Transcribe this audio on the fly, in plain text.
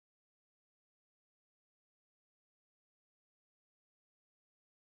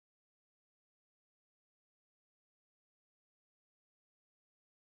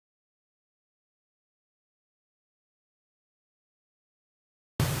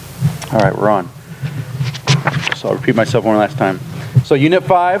All right, we're on. So I'll repeat myself one last time. So Unit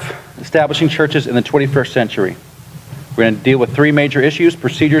 5, establishing churches in the 21st century. We're going to deal with three major issues: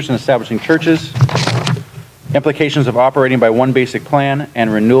 procedures in establishing churches, implications of operating by one basic plan,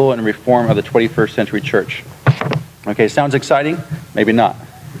 and renewal and reform of the 21st century church. Okay, sounds exciting? Maybe not.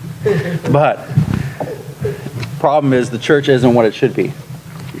 But problem is the church isn't what it should be,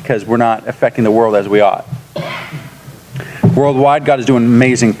 because we're not affecting the world as we ought. Worldwide, God is doing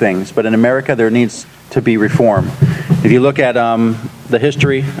amazing things, but in America there needs to be reform. If you look at the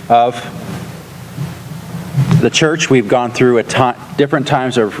history of the church, we've gone through different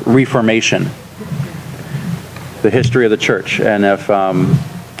times of reformation. The history of the church. And if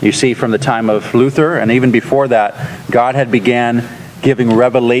you see from the time of Luther, and even before that, God had began giving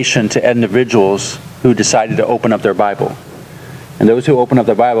revelation to individuals who decided to open up their Bible. And those who opened up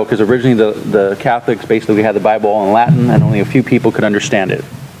their Bible, because originally the Catholics basically had the Bible all in Latin, and only a few people could understand it.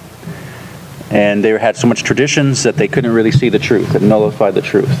 And they had so much traditions that they couldn't really see the truth. It nullified the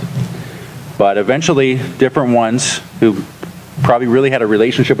truth. But eventually, different ones who probably really had a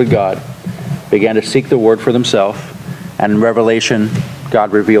relationship with God began to seek the Word for themselves, and in Revelation,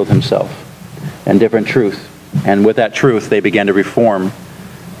 God revealed Himself and different truth. And with that truth, they began to reform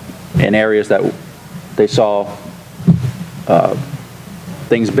in areas that they saw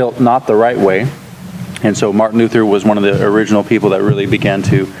things built not the right way. And so Martin Luther was one of the original people that really began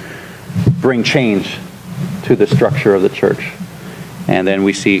to bring change to the structure of the church. And then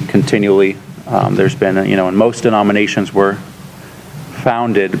we see continually, there's been, and most denominations were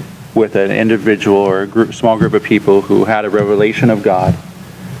founded with an individual or a small group of people who had a revelation of God.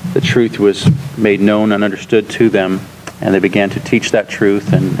 The truth was made known and understood to them, and they began to teach that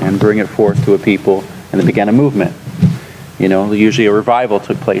truth and bring it forth to a people, and they began a movement. Usually a revival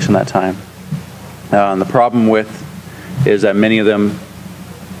took place in that time. And the problem is that many of them,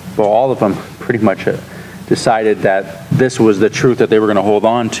 well, all of them pretty much decided that this was the truth that they were going to hold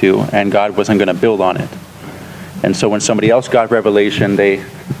on to, and God wasn't going to build on it. And so when somebody else got revelation, and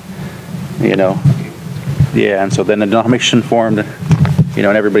so then the denomination formed, and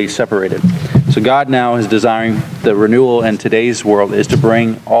everybody separated. So God now is desiring the renewal in today's world is to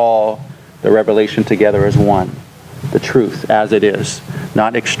bring all the revelation together as one. The truth as it is.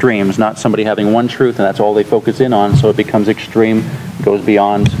 Not extremes, not somebody having one truth and that's all they focus in on, so it becomes extreme, goes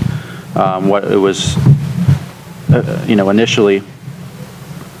beyond what it was initially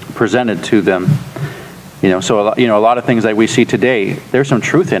presented to them. So a lot of things that we see today, there's some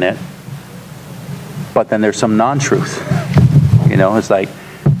truth in it, but then there's some non-truth. It's like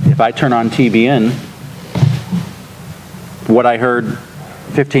if I turn on TBN, what I heard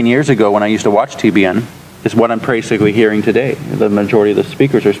 15 years ago when I used to watch TBN is what I'm basically hearing today. The majority of the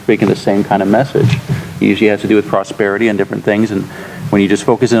speakers are speaking the same kind of message. It usually has to do with prosperity and different things, and when you just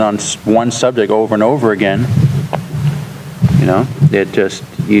focus in on one subject over and over again, it just,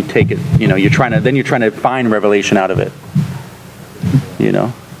 you take it, you're trying to find revelation out of it.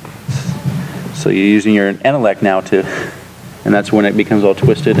 So you're using your intellect now and that's when it becomes all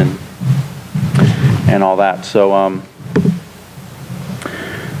twisted and all that. So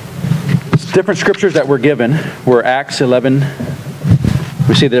different scriptures that were given were Acts 11.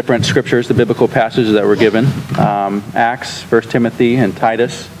 We see the different scriptures, the biblical passages that were given. Acts, 1 Timothy, and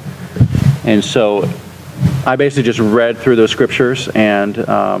Titus. And so I basically just read through those scriptures and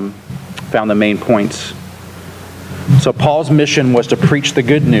found the main points. So Paul's mission was to preach the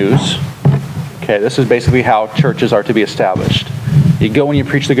good news. Okay, this is basically how churches are to be established. You go and you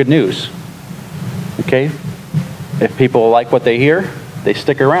preach the good news. Okay? If people like what they hear, they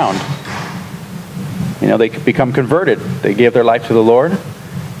stick around. They become converted. They give their life to the Lord.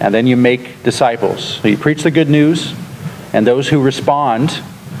 And then you make disciples. So you preach the good news, and those who respond,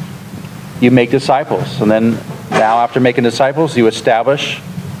 you make disciples. And then now after making disciples, you establish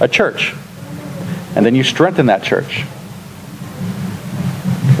a church. And then you strengthen that church.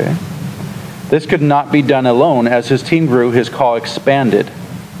 Okay? This could not be done alone. As his team grew, his call expanded.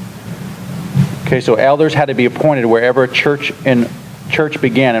 Okay, so elders had to be appointed wherever a church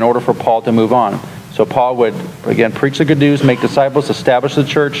began in order for Paul to move on. So Paul would, again, preach the good news, make disciples, establish the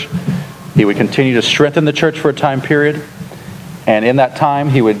church. He would continue to strengthen the church for a time period. And in that time,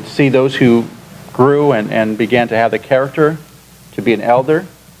 he would see those who grew and began to have the character to be an elder.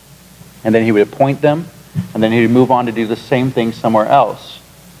 And then he would appoint them. And then he would move on to do the same thing somewhere else.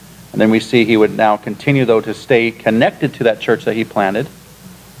 And then we see he would now continue, though, to stay connected to that church that he planted.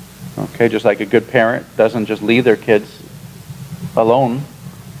 Okay, just like a good parent doesn't just leave their kids alone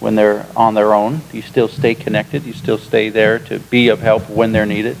when they're on their own. You still stay connected. You still stay there to be of help when they're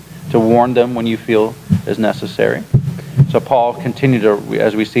needed, to warn them when you feel is necessary. So Paul continued to,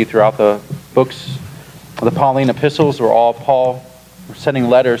 as we see throughout the books, the Pauline Epistles were all Paul sending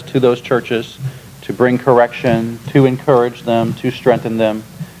letters to those churches to bring correction, to encourage them, to strengthen them,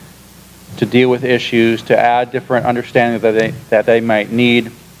 to deal with issues, to add different understanding that they might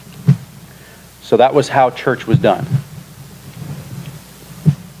need. So that was how church was done.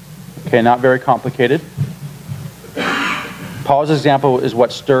 Okay, not very complicated. Paul's example is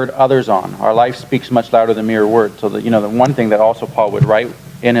what stirred others on. Our life speaks much louder than mere words. So that, the one thing that also Paul would write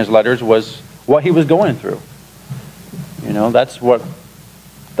in his letters was what he was going through. That's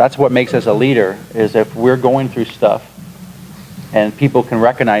what makes us a leader, is if we're going through stuff and people can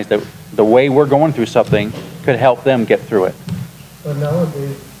recognize that the way we're going through something could help them get through it. But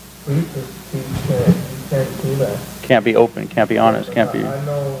nowadays, preachers teach that you can't do that. Can't be open, can't be honest, can't be... I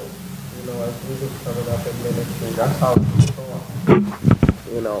know, as we was coming up in ministry, that's how people are.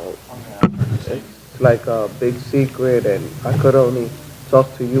 It's like a big secret, and I could only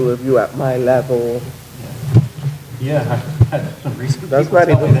talk to you if you at my level. Yeah, that's not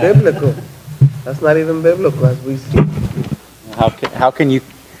even biblical. That's not even biblical, as we see. How can you...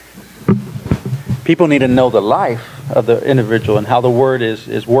 People need to know the life of the individual and how the word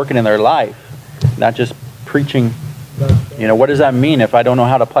is working in their life, not just preaching. What does that mean if I don't know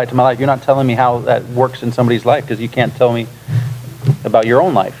how to apply it to my life? You're not telling me how that works in somebody's life, because you can't tell me about your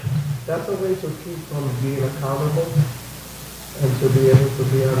own life. That's a way to keep from being accountable and to be able to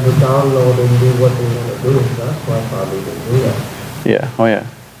be on the download and do what they want to do. That's why probably they do that. Yeah, oh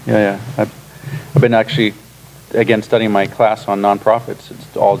yeah. I've been actually, again, studying my class on nonprofits.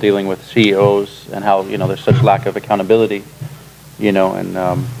 It's all dealing with CEOs and how, there's such lack of accountability, and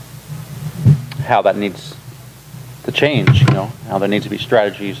how that needs to change, how there needs to be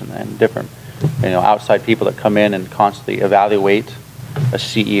strategies and different, outside people that come in and constantly evaluate a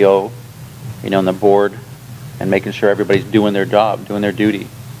CEO, and the board, and making sure everybody's doing their job, doing their duty,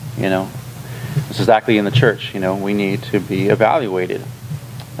 It's exactly in the church, we need to be evaluated.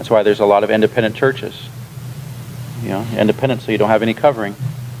 That's why there's a lot of independent churches. Independent so you don't have any covering,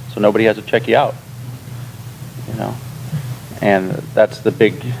 so nobody has to check you out. And that's the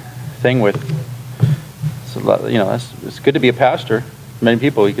big thing with, it's good to be a pastor, many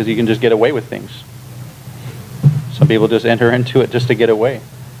people, because you can just get away with things. Some people just enter into it just to get away.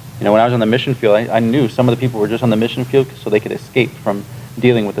 When I was on the mission field, I knew some of the people were just on the mission field so they could escape from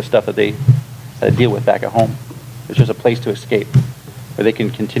dealing with the stuff that they deal with back at home. It's just a place to escape, where they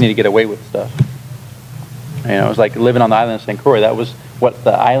can continue to get away with stuff. It was like living on the island of St. Croix. That was what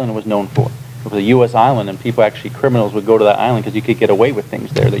the island was known for. It was a U.S. island, and criminals would go to that island because you could get away with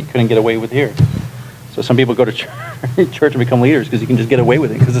things there that you couldn't get away with here. So some people go to church and become leaders because you can just get away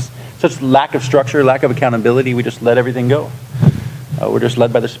with it, because it's such lack of structure, lack of accountability. We just let everything go. We're just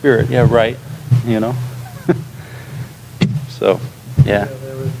led by the Spirit. Yeah, right. So, yeah.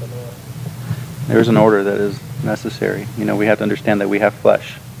 There is an order that is necessary. We have to understand that we have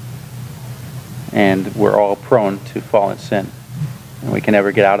flesh, and we're all prone to fall in sin, and we can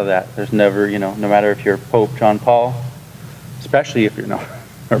never get out of that. There's never, no matter if you're Pope John Paul, especially if you're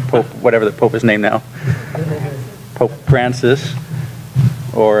or Pope, whatever the Pope is named now, Pope Francis,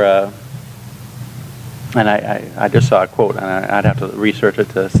 or and I just saw a quote, and I'd have to research it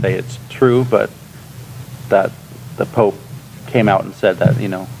to say it's true, but that the Pope came out and said that,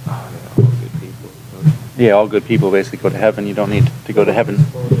 all good people basically go to heaven. You don't need to go to heaven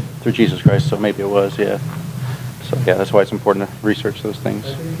through Jesus Christ, so maybe it was, yeah. So, yeah, that's why it's important to research those things.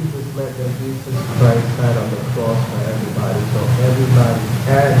 I think he just meant that Jesus Christ died on the cross for everybody, so everybody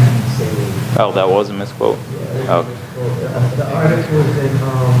can be saved. Oh, that was a misquote? Yeah, oh. Misquote. The artist was in,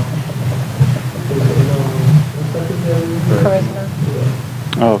 Charismatic.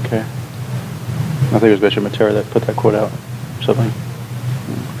 Oh, okay. I think it was Bishop Matera that put that quote out, or something.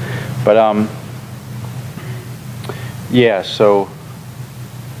 But, yeah, so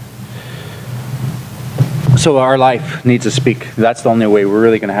our life needs to speak. That's the only way we're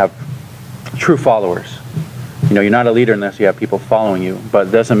really going to have true followers. You're not a leader unless you have people following you. But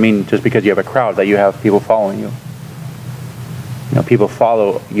it doesn't mean just because you have a crowd that you have people following you. People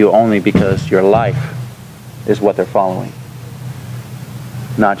follow you only because your life is what they're following.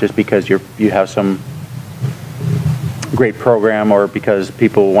 Not just because you have some great program, or because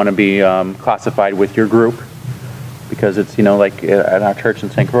people want to be classified with your group. Because it's, like at our church in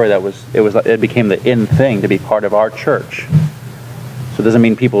St. Croix, it became the in thing to be part of our church. So it doesn't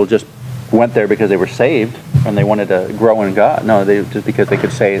mean people just went there because they were saved and they wanted to grow in God. No, just because they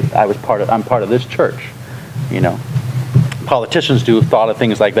could say, I'm part of this church. Politicians do thought of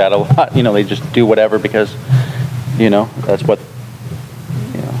things like that a lot. They just do whatever because, that's what,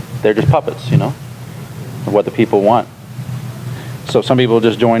 they're just puppets, of what the people want. So some people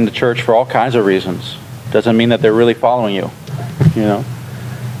just join the church for all kinds of reasons. Doesn't mean that they're really following you, you know.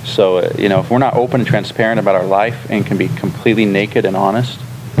 So, if we're not open and transparent about our life and can be completely naked and honest,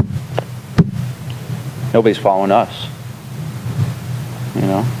 nobody's following us, you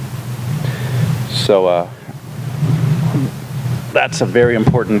know. So that's a very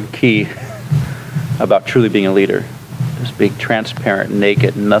important key about truly being a leader. Just being transparent,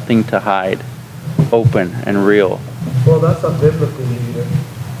 naked, nothing to hide, open and real. Well, that's a biblical leader.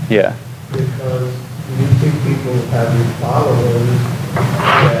 Yeah. Because you see people having followers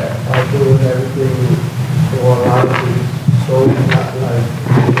that are doing everything immorality, so not like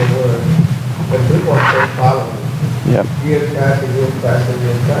the word. But people are still following. Yep. Year past and year past and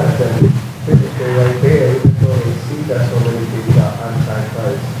year past, and people right there, even though they see that so many people are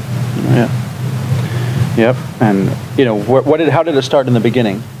anti-Christ. Yeah. Yep. And how did it start in the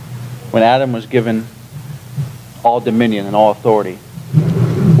beginning? When Adam was given all dominion and all authority,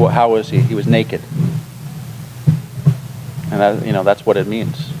 how was he? He was naked. And that's what it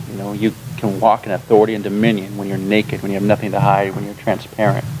means. You can walk in authority and dominion when you're naked, when you have nothing to hide, when you're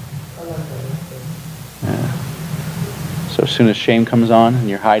transparent. Yeah. So as soon as shame comes on and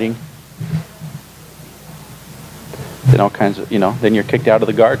you're hiding, then all kinds of, then you're kicked out of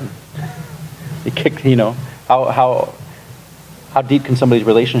the garden. You kick, how deep can somebody's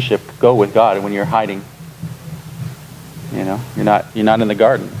relationship go with God when you're hiding? You're not in the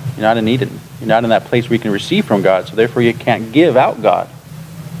garden. You're not in Eden. You're not in that place where you can receive from God. So therefore you can't give out God.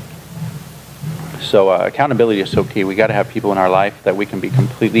 So accountability is so key. We got to have people in our life that we can be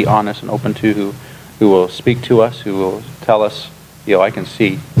completely honest and open to, who will speak to us, who will tell us, I can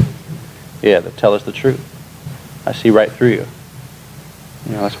see. Yeah, that tell us the truth. I see right through you.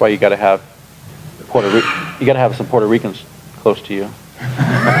 That's why you got to have some Puerto Ricans close to you.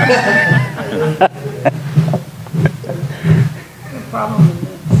 The problem in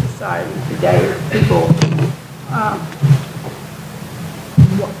the society today is people,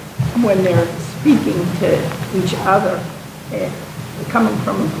 when they're speaking to each other, coming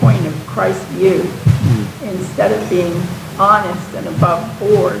from a point of Christ's view, instead of being honest and above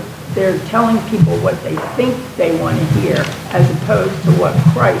board, they're telling people what they think they want to hear, as opposed to what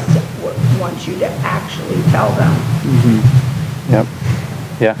Christ wants you to actually tell them. Mm-hmm. Yep.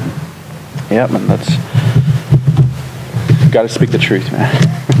 Yeah. Yep. And you got to speak the truth, man.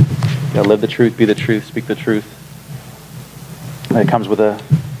 You got to live the truth, be the truth, speak the truth. And it comes with a,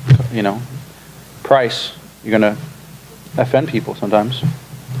 price. You're going to offend people sometimes.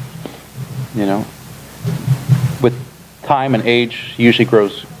 With time and age, usually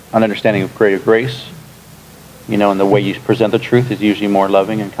grows an understanding of greater grace. And the way you present the truth is usually more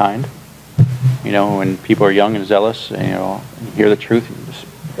loving and kind. When people are young and zealous, and, you hear the truth, you just,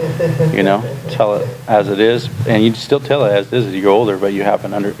 tell it as it is. And you still tell it as it is as you're older, but you have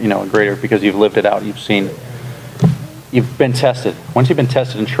a greater, because you've lived it out, you've been tested. Once you've been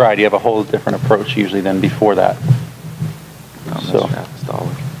tested and tried, you have a whole different approach usually than before that. So,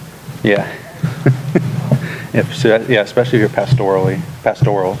 yeah. Especially if you're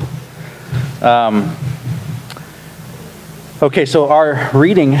pastoral. Okay, so our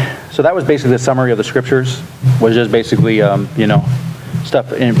reading, so that was basically the summary of the scriptures, was just basically,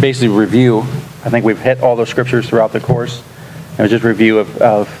 stuff, and basically review. I think we've hit all those scriptures throughout the course. It was just review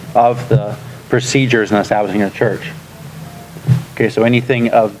of the procedures in establishing a church. Okay, so anything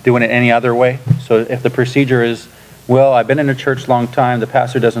of doing it any other way. So if the procedure is, well, I've been in a church a long time, the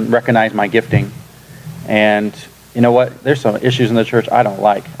pastor doesn't recognize my gifting, and you know what, there's some issues in the church I don't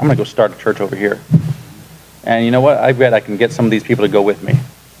like. I'm going to go start a church over here. And you know what, I bet I can get some of these people to go with me. Do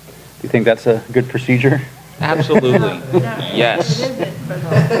you think that's a good procedure? Absolutely. No, Yes. It isn't, but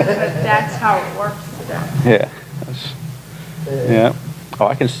that's how it works today. Yeah. Oh,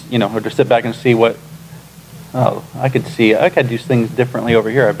 I can, or just sit back and see what, I could do things differently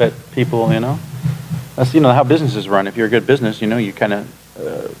over here. I bet people, that's, how businesses run. If you're a good business, you kind of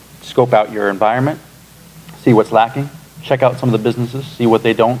scope out your environment, see what's lacking, check out some of the businesses, see what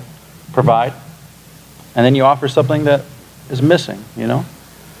they don't provide, and then you offer something that is missing,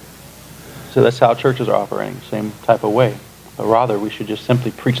 So that's how churches are operating, same type of way. But rather, we should just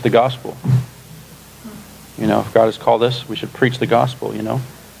simply preach the gospel. If God has called us, we should preach the gospel,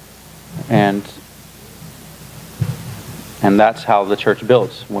 And that's how the church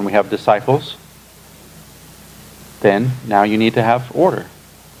builds. When we have disciples, then now you need to have order.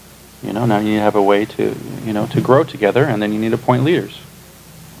 Now you need to have a way to, to grow together, and then you need to appoint leaders.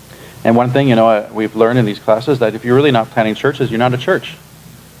 And one thing, we've learned in these classes, that if you're really not planting churches, you're not a church.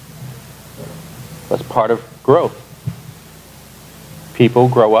 That's part of growth. People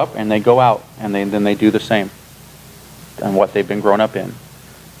grow up and they go out, and then they do the same. and what they've been grown up in.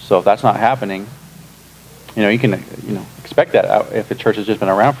 So if that's not happening, you can expect that out if the church has just been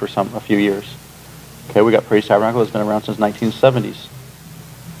around for a few years. Okay, we got Praise Tabernacle that's been around since 1970s.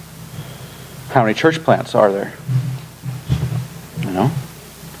 How many church plants are there?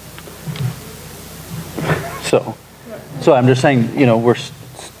 So I'm just saying, we're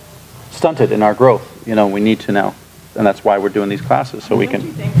stunted in our growth. We need to now, and that's why we're doing these classes, so we can. Do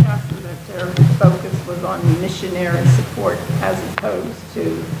you think, Pastor, that their focus was on missionary support as opposed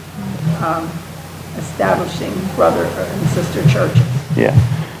to establishing brother and sister churches? Yeah,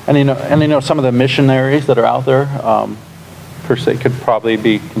 and some of the missionaries that are out there, per se, could probably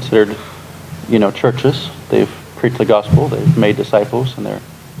be considered, churches. They've preached the gospel, they've made disciples, and they're,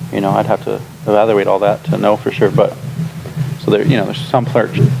 I'd have to evaluate all that to know for sure. But so there's some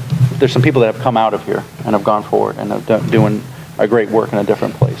people that have come out of here and have gone forward and have doing a great work in a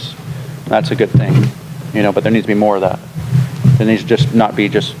different place. That's a good thing, But there needs to be more of that. There needs to just not be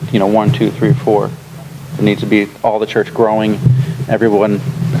just 1, 2, 3, 4. There needs to be all the church growing, everyone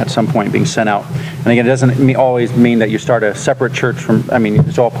at some point being sent out. And again, it doesn't always mean that you start a separate church from.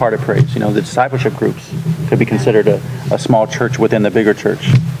 It's all part of Praise. The discipleship groups could be considered a small church within the bigger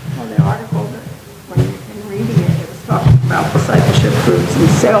church. Well, the article that when you've been reading it was talking about discipleship groups and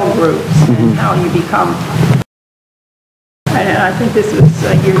cell groups and how you become. And I think this was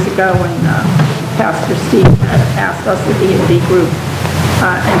years ago when Pastor Steve asked us to be a D group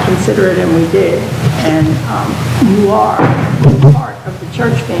and consider it, and we did. And you are part of the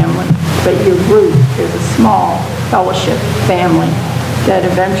church family, but your group is a small fellowship family that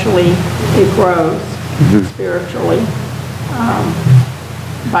eventually it grows spiritually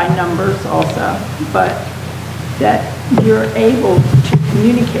by numbers also, but that you're able to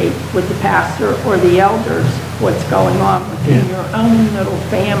communicate with the pastor or the elders what's going on within your own little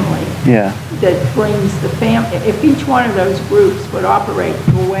family. Yeah. That brings the family. If each one of those groups would operate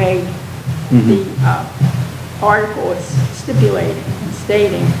the way the article is stipulating and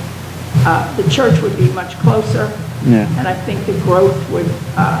stating, the church would be much closer, and I think the growth would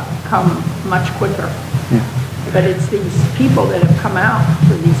come much quicker. Yeah. But it's these people that have come out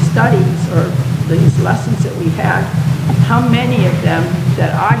for these studies or these lessons that we've had, how many of them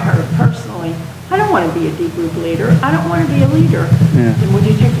that I heard personally, I don't want to be a D group leader, I don't want to be a leader. Yeah. Then would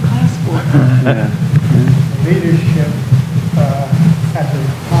you take the class for? Leadership has a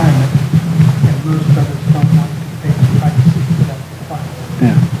requirement, and most of us don't want to take the class for that requirement.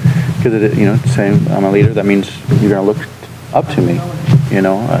 Yeah, because saying I'm a leader, that means you're going to look up to me,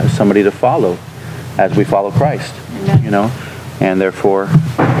 as somebody to follow, as we follow Christ, and therefore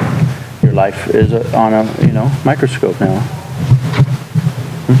your life is on a microscope now.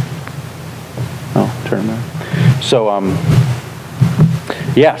 Oh, turn around. So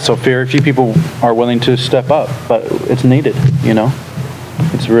so very few people are willing to step up, but it's needed.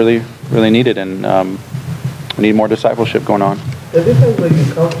 It's really, really needed, and we need more discipleship going on. It depends where you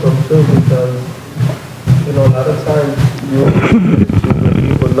come from too, because a lot of times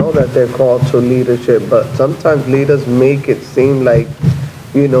people know that they're called to leadership, but sometimes leaders make it seem like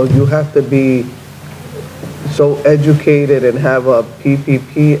you have to be so educated and have a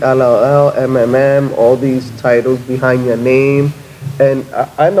PPP, LLL, MMM, all these titles behind your name. And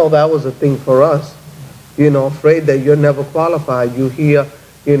I know that was a thing for us, afraid that you're never qualified. You hear,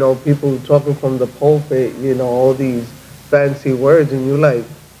 people talking from the pulpit, all these fancy words, and you're like,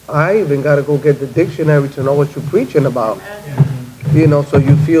 I even got to go get the dictionary to know what you're preaching about. So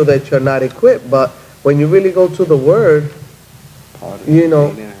you feel that you're not equipped. But when you really go to the Word,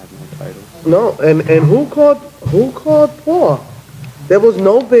 no, and who called Paul? There was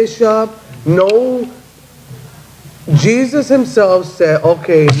no bishop, no. Jesus himself said,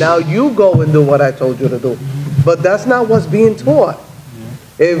 okay, now you go and do what I told you to do. But that's not what's being taught.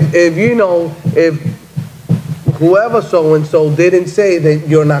 If whoever so-and-so didn't say that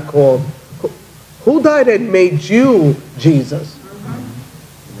you're not called, who died and made you Jesus?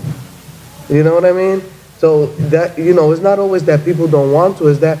 You know what I mean? So that, it's not always that people don't want to,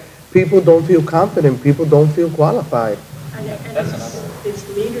 it's that people don't feel confident, people don't feel qualified. And it's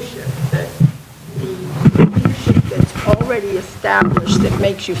leadership, the leadership that's already established that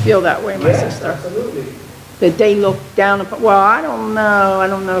makes you feel that way, my sister. Absolutely. That they look down upon, well, I don't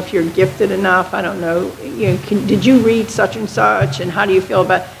know if you're gifted enough, I don't know, did you read such and such, and how do you feel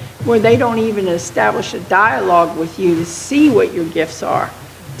about, where they don't even establish a dialogue with you to see what your gifts are,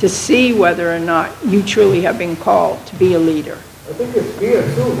 to see whether or not you truly have been called to be a leader. I think it's fear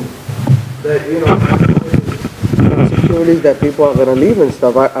too, that, insecurities that people are going to leave and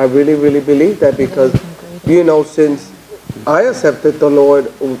stuff. I really, really believe that, because, since I accepted the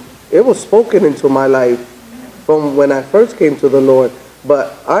Lord, it was spoken into my life from when I first came to the Lord.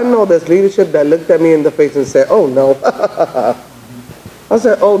 But I know there's leadership that looked at me in the face and said, oh no. I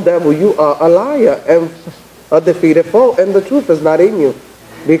said, oh devil, you are a liar and a defeated foe, and the truth is not in you.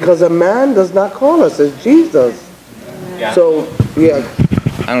 Because a man does not call us, it's Jesus. Yeah. So, yeah.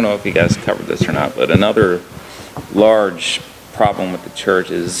 I don't know if you guys covered this or not, but another large problem with the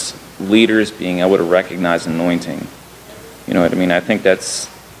church is leaders being able to recognize anointing. You know what I mean? I think that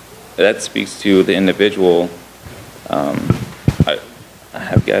speaks to the individual.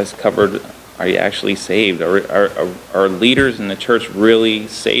 Have you guys covered, are you actually saved? Are leaders in the church really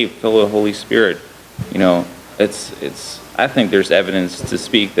saved, filled with the Holy Spirit? You know, I think there's evidence to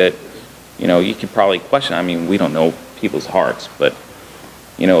speak that, you know, you could probably question. I mean, we don't know people's hearts, but,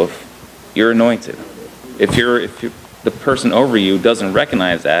 you know, if you're anointed, if the person over you doesn't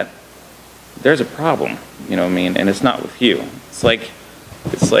recognize that, there's a problem, you know what I mean? And it's not with you. It's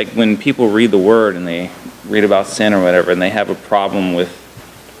like when people read the Word and they read about sin or whatever, and they have a problem with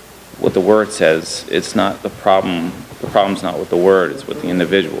what the Word says. It's not the problem. The problem's not with the Word. It's with the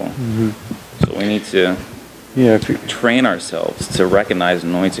individual. Mm-hmm. So we need to train ourselves to recognize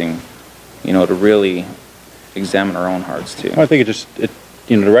anointing, you know, to really examine our own hearts too. Well, I think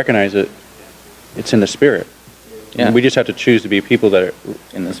to recognize it, it's in the Spirit. Yeah. And we just have to choose to be people that are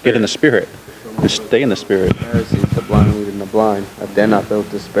in the Spirit. Get in the Spirit and stay in the Spirit. Pharisees, the blind leading the blind. If they're not filled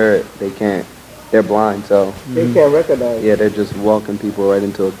with the Spirit, they can't. They're blind, so they can't recognize. Yeah, they're just walking people right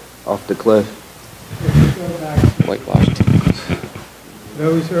off the cliff. Whitewashed teams.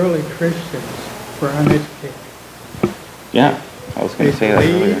 Those early Christians were uneducated. Yeah, I was going to say that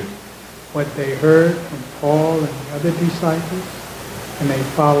earlier. What they heard from Paul and the other disciples, and they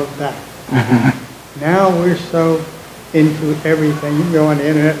followed that. Now we're so into everything. You can go on the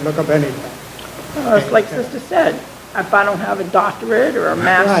internet and look up anything. It's like Sister said, if I don't have a doctorate or a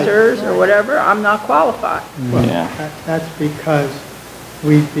master's or whatever, I'm not qualified. Well, that's because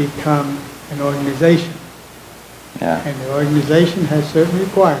we've become an organization. Yeah. And the organization has certain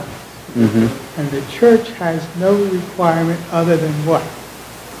requirements. Mm-hmm. And the church has no requirement other than what?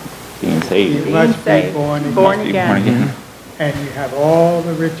 Being saved. You must be born again. And you have all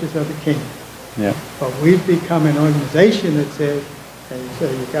the riches of the kingdom. Yeah. But we've become an organization that says,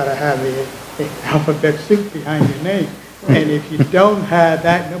 you've got to have the alphabet soup behind your name. And if you don't have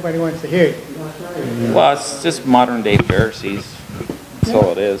that, nobody wants to hear you. Well, it's just modern day Pharisees. That's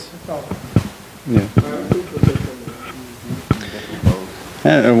all it is. That's all. Yeah.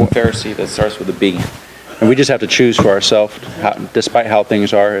 Pharisee that starts with a B. And we just have to choose for ourselves, despite how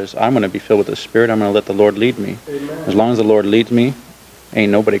things are, is I'm going to be filled with the Spirit. I'm going to let the Lord lead me. As long as the Lord leads me,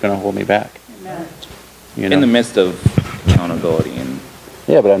 ain't nobody going to hold me back. You know? In the midst of accountability and.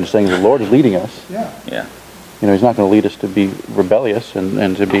 Yeah, but I'm just saying the Lord is leading us. Yeah. You know, He's not going to lead us to be rebellious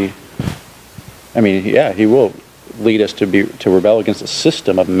and to be. I mean, yeah, He will lead us to rebel against the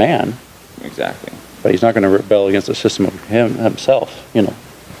system of man. Exactly. But He's not going to rebel against the system of Himself. You know.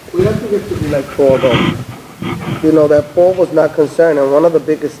 We have to get to be like Paul, though. You know, that Paul was not concerned. And one of the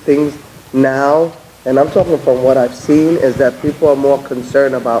biggest things now, and I'm talking from what I've seen, is that people are more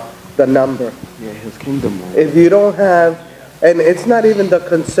concerned about the number. Yeah, his kingdom. If you don't have, and it's not even the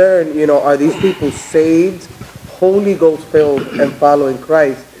concern, you know, are these people saved, Holy Ghost filled, and following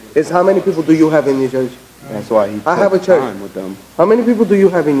Christ? It's how many people do you have in your church? That's why he I have a church. time with them. How many people do you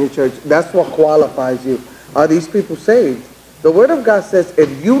have in your church? That's what qualifies you. Are these people saved? The Word of God says,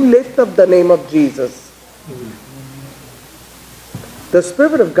 if you lift up the name of Jesus, the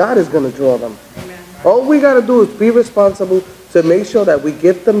Spirit of God is going to draw them. Amen. All we got to do is be responsible to make sure that we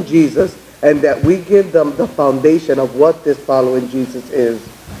give them Jesus and that we give them the foundation of what this following Jesus is.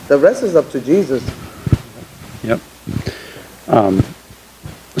 The rest is up to Jesus. Yep.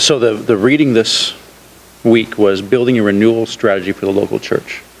 So the reading this week was building a renewal strategy for the local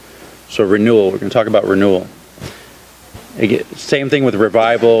church. So renewal, we're going to talk about renewal. Same thing with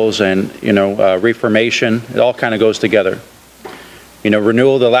revivals and, reformation. It all kind of goes together.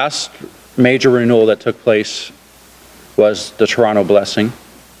 Renewal, the last major renewal that took place was the Toronto blessing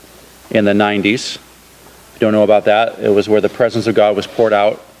in the 90s. If you don't know about that, it was where the presence of God was poured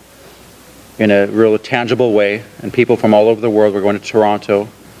out in a real tangible way, and people from all over the world were going to Toronto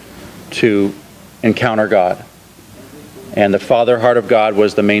to encounter God. And the Father heart of God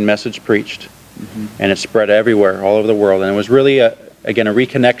was the main message preached. And it spread everywhere, all over the world. And it was really, a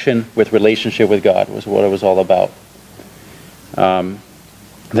reconnection with relationship with God was what it was all about.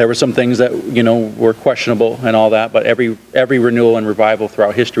 There were some things that, were questionable and all that, but every renewal and revival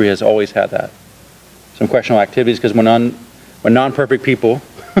throughout history has always had that. Some questionable activities, because when non-perfect people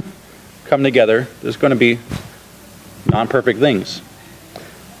come together, there's going to be non-perfect things.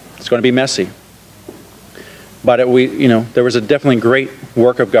 It's going to be messy. But there was a definitely great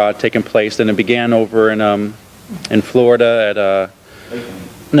work of God taking place, and it began over in Florida at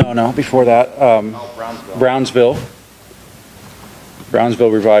no, before that, Brownsville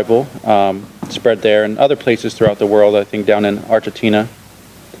revival spread there, and other places throughout the world. I think down in Argentina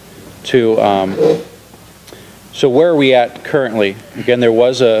too. So where are we at currently? Again, there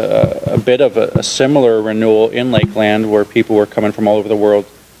was a bit of a similar renewal in Lakeland where people were coming from all over the world,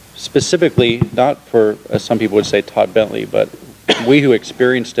 specifically not for, as some people would say, Todd Bentley, but we who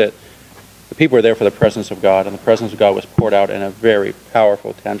experienced it, the people were there for the presence of God, and the presence of God was poured out in a very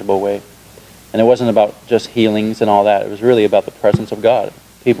powerful, tangible way. And it wasn't about just healings and all that. It was really about the presence of God.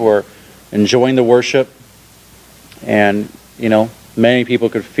 People were enjoying the worship, and many people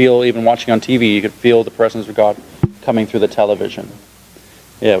could feel, even watching on TV, you could feel the presence of God coming through the television.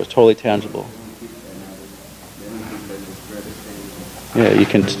 Yeah, it was totally tangible. Yeah, you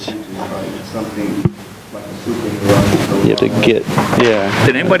can. You have to get. Yeah.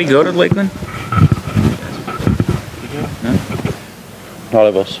 Did anybody go to Lakeland? No? A lot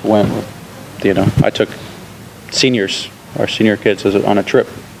of us went. I took our senior kids, on a trip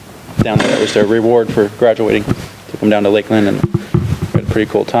down there. It was their reward for graduating. Took them down to Lakeland, and we had a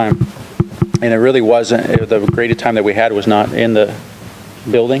pretty cool time. And it really wasn't, the greatest time that we had was not in the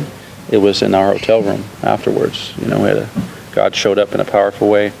building. It was in our hotel room afterwards. God showed up in a powerful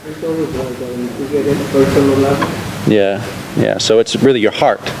way. Yeah. So it's really your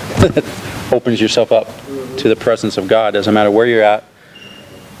heart that opens yourself up to the presence of God. Doesn't matter where you're at.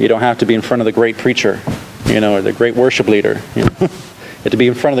 You don't have to be in front of the great preacher, or the great worship leader. You have to be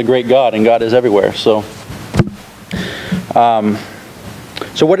in front of the great God, and God is everywhere. So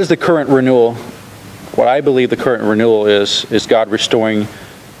what is the current renewal? What I believe the current renewal is God restoring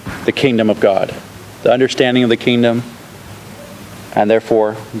the kingdom of God, the understanding of the kingdom, and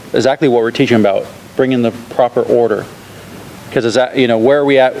therefore exactly what we're teaching about, bringing the proper order. Because where are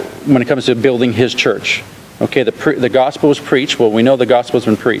we at when it comes to building His church? Okay, the gospel is preached. Well, we know the gospel's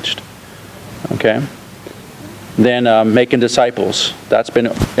been preached. Okay. Then making disciples. That's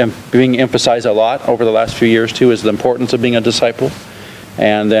been being emphasized a lot over the last few years too, is the importance of being a disciple.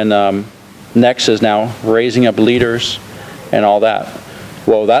 And then next is now raising up leaders and all that.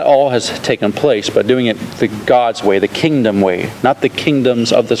 Well, that all has taken place, but doing it the God's way, the kingdom way, not the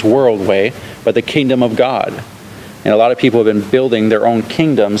kingdoms of this world way, but the kingdom of God. And a lot of people have been building their own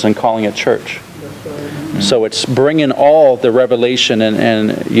kingdoms and calling it church. So it's bringing all the revelation and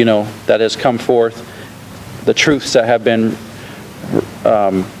that has come forth, the truths that have been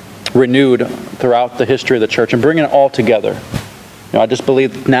renewed throughout the history of the church, and bringing it all together. I just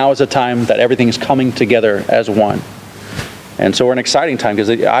believe now is a time that everything is coming together as one. And so we're in an exciting time, because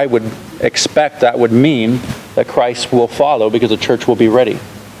I would expect that would mean that Christ will follow, because the church will be ready.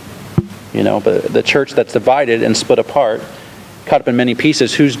 But the church that's divided and split apart, cut up in many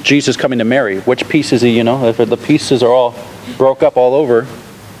pieces, who's Jesus coming to marry? Which pieces, if the pieces are all broke up all over.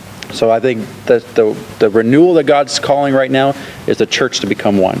 So I think that the renewal that God's calling right now is the church to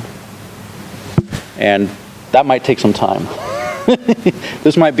become one. And that might take some time.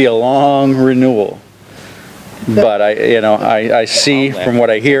 This might be a long renewal. But I see from what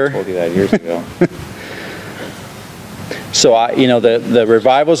I hear. I told you that years ago. So the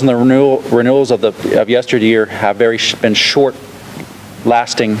revivals and the renewals of yesteryear have been short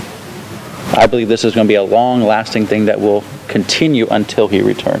lasting. I believe this is going to be a long lasting thing that will continue until He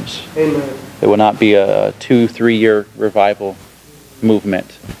returns. Amen. It will not be a 2-3 year revival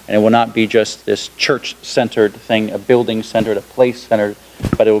movement, and it will not be just this church centered thing, a building centered, a place centered,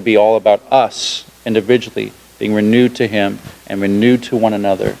 but it will be all about us individually being renewed to Him and renewed to one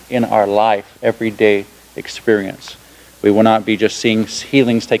another in our life, everyday experience. We will not be just seeing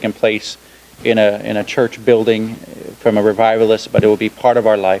healings taking place in a church building from a revivalist, but it will be part of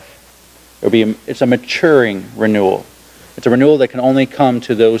our life. It's a maturing renewal. It's a renewal that can only come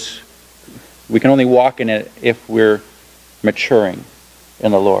to those, we can only walk in it if we're maturing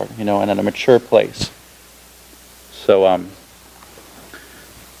in the Lord, and in a mature place. So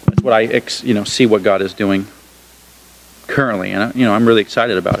that's what I see what God is doing currently, and I'm really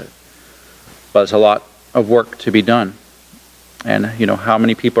excited about it. But there's a lot of work to be done. And how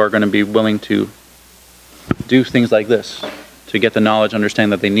many people are going to be willing to do things like this, to get the knowledge,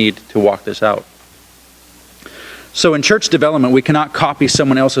 understand that they need to walk this out. So in church development, we cannot copy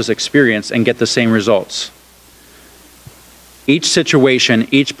someone else's experience and get the same results. Each situation,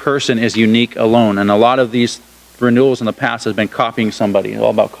 each person is unique alone, and a lot of these renewals in the past has been copying somebody. All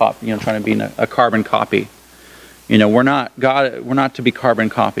about trying to be a carbon copy. We're not to be carbon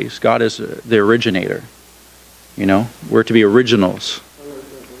copies. God is the originator. We're to be originals.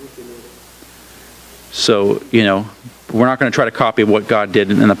 So, we're not going to try to copy what God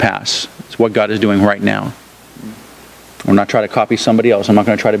did in the past. It's what God is doing right now. I'm not trying to copy somebody else. I'm not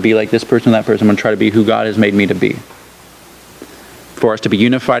going to try to be like this person or that person. I'm going to try to be who God has made me to be. For us to be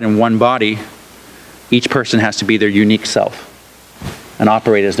unified in one body, each person has to be their unique self and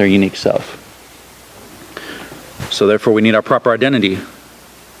operate as their unique self. So therefore, we need our proper identity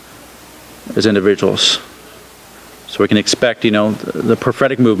as individuals. So we can expect, the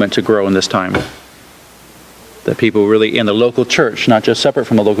prophetic movement to grow in this time. That people really in the local church, not just separate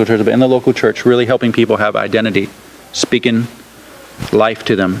from the local church, but in the local church, really helping people have identity, speaking life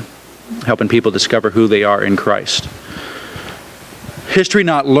to them, helping people discover who they are in Christ. History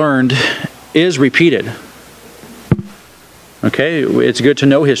not learned is repeated. Okay, it's good to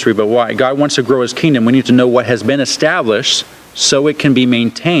know history, but why? God wants to grow His kingdom. We need to know what has been established so it can be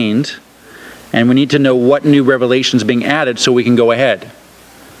maintained, and we need to know what new revelation is being added so we can go ahead.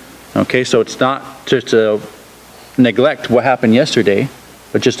 Okay, so it's not just to neglect what happened yesterday,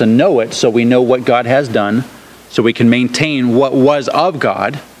 but just to know it so we know what God has done, so we can maintain what was of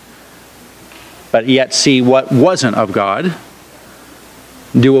God, but yet see what wasn't of God,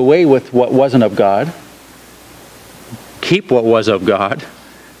 do away with what wasn't of God, keep what was of God.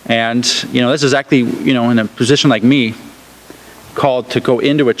 And, this is actually, in a position like me, called to go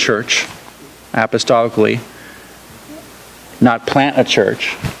into a church apostolically, not plant a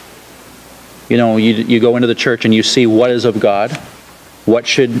church. You go into the church and you see what is of God, what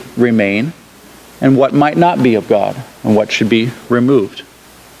should remain, and what might not be of God, and what should be removed.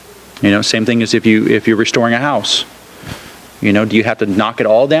 Same thing as if you're restoring a house. Do you have to knock it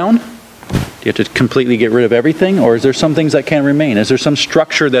all down? Do you have to completely get rid of everything? Or is there some things that can remain? Is there some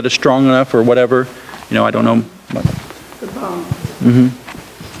structure that is strong enough or whatever? I don't know. The bones. Mm-hmm.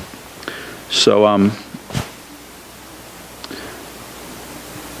 So,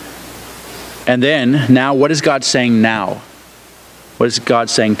 and then, now, what is God saying now? What is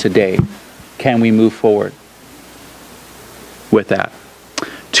God saying today? Can we move forward with that?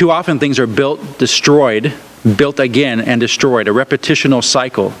 Too often things are built, destroyed, built again, and destroyed. A repetitional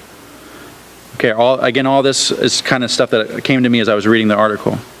cycle. Okay, all this is kind of stuff that came to me as I was reading the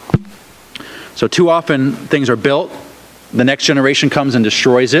article. So too often things are built, the next generation comes and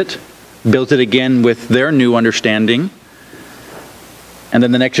destroys it, builds it again with their new understanding, and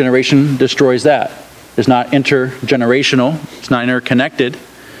then the next generation destroys that. It's not intergenerational, it's not interconnected,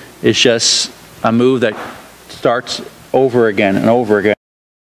 it's just a move that starts over again and over again,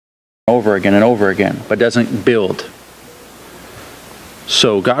 over again and over again, but doesn't build.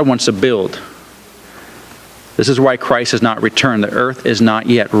 So God wants to build. This is why Christ has not returned. The earth is not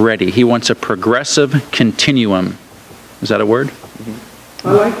yet ready. He wants a progressive continuum. Is that a word? Mm-hmm.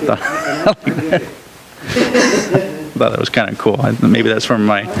 I like it. I thought that was kind of cool. Maybe that's from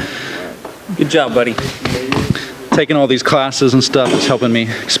my... Good job, buddy. Taking all these classes and stuff is helping me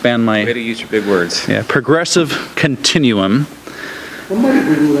expand my... Way to use your big words. Yeah, progressive continuum. Somebody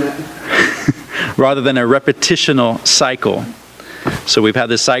could do that. Rather than a repetitional cycle. So we've had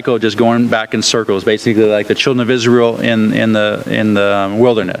this cycle just going back in circles, basically like the children of Israel in the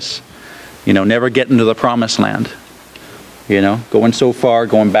wilderness. Never getting to the promised land. Going so far,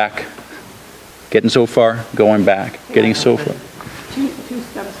 going back. Getting so far, going back. Getting so far. Two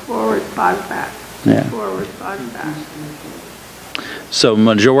steps forward, 5 back. Yeah. Forward, 5 back. So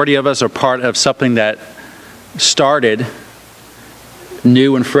majority of us are part of something that started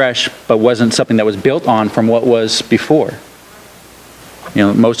new and fresh, but wasn't something that was built on from what was before.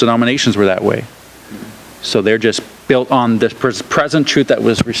 Most denominations were that way. So they're just built on the present truth that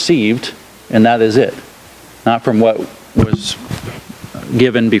was received, and that is it. Not from what was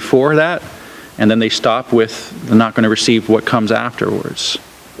given before that, and then they stop with they're not going to receive what comes afterwards.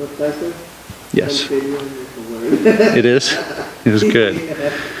 What's that say? Yes. It is? It is good.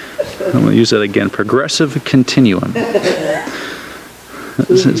 I'm going to use that again. Progressive continuum.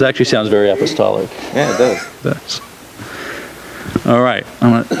 This actually sounds very apostolic. Yeah, it does. It does. All right.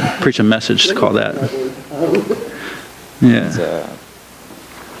 I'm going to preach a message to call that. Yeah. It's a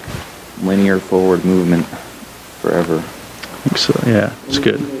linear forward movement forever. I think so. Yeah, it's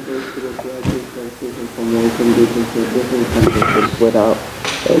good. From one condition to a different condition without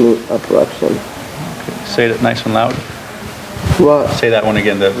any abruption. Okay. Say it nice and loud. What? Say that one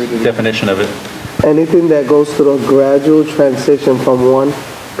again, the definition of it. Anything that goes through a gradual transition from one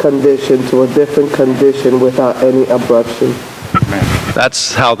condition to a different condition without any abruption. Man,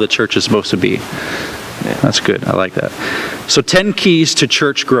 that's how the church is supposed to be. Yeah, that's good. I like that. So 10 keys to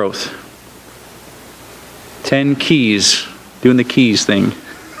church growth. 10 keys. Doing the keys thing.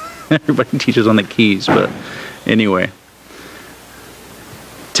 Everybody teaches on the keys, but anyway.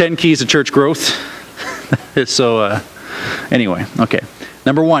 10 keys to church growth. So, anyway, okay.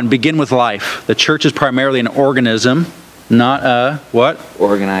 Number 1, begin with life. The church is primarily an organism, not a what?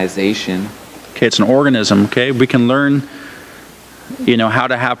 Organization. Okay, it's an organism, okay? We can learn, how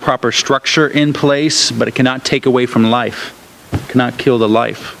to have proper structure in place, but it cannot take away from life. It cannot kill the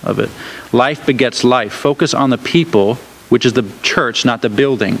life of it. Life begets life. Focus on the people, which is the church, not the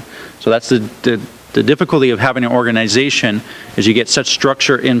building. So that's the difficulty of having an organization, is you get such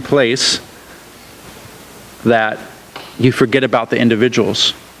structure in place that you forget about the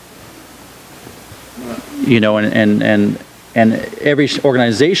individuals. And every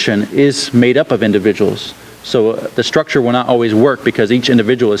organization is made up of individuals. So the structure will not always work because each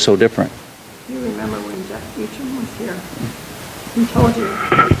individual is so different. You remember when Jeff Beecham was here? He told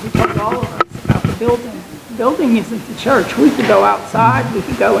all of us about the building. The building isn't the church. We could go outside, we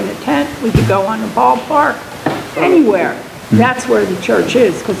could go in a tent, we could go on a ballpark, anywhere. That's where the church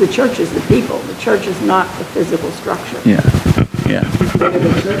is, because the church is the people. The church is not the physical structure. Yeah. If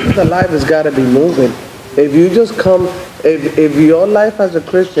the church is alive, it's got to be moving. If you just come, if your life as a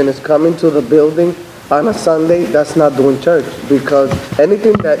Christian is coming to the building on a Sunday, that's not doing church, because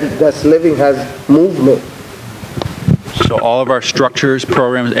anything that's living has movement. So all of our structures,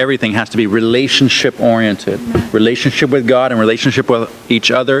 programs, everything has to be relationship oriented. Relationship with God and relationship with each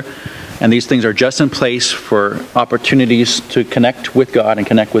other. And these things are just in place for opportunities to connect with God and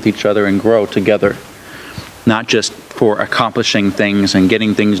connect with each other and grow together. Not just for accomplishing things and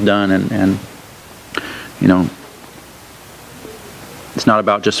getting things done and it's not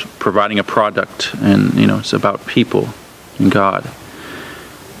about just providing a product, and it's about people and God.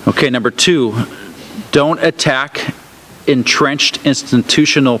 Okay, number 2, don't attack entrenched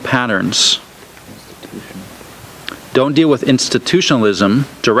institutional patterns. Don't deal with institutionalism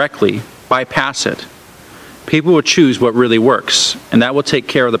directly, bypass it. People will choose what really works, and that will take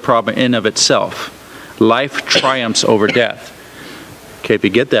care of the problem in of itself. Life triumphs over death. Okay, if you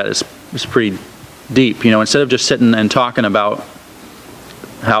get that, it's pretty deep. Instead of just sitting and talking about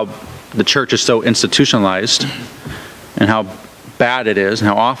how the church is so institutionalized and how bad it is and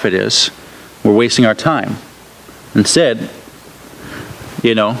how off it is, we're wasting our time. Instead,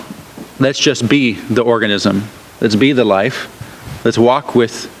 let's just be the organism. Let's be the life. Let's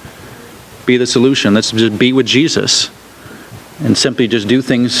be the solution. Let's just be with Jesus and simply just do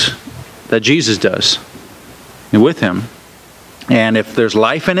things that Jesus does and with him. And if there's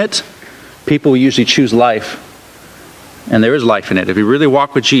life in it, people usually choose life. And there is life in it. If you really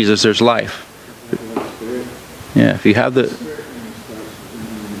walk with Jesus, there's life. Yeah, if you have the...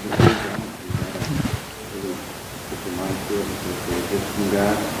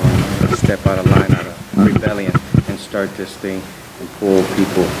 Step out of line, out of rebellion, and start this thing and pull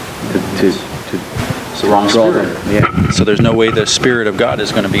people to It's the wrong spirit. Yeah. So there's no way the Spirit of God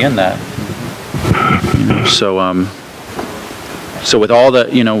is going to be in that. So with all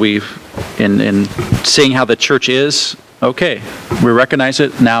that, we've in seeing how the church is, okay, we recognize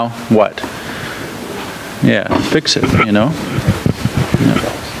it. Now what? Yeah, fix it. Yeah.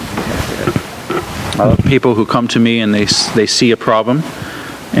 I love people who come to me and they see a problem,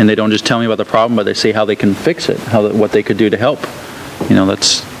 and they don't just tell me about the problem, but they say how they can fix it, what they could do to help.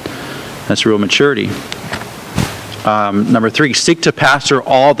 That's real maturity. Number 3, seek to pastor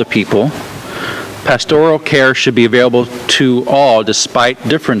all the people. Pastoral care should be available to all despite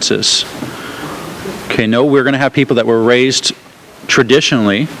differences. Okay, no, we're going to have people that were raised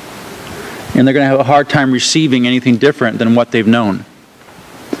traditionally, and they're going to have a hard time receiving anything different than what they've known.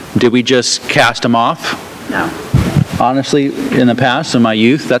 Did we just cast them off? No. Honestly, in the past, in my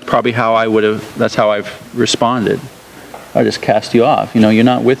youth, that's probably how that's how I've responded. I just cast you off. You're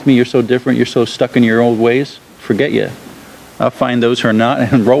not with me, you're so different, you're so stuck in your old ways, forget you. I'll find those who are not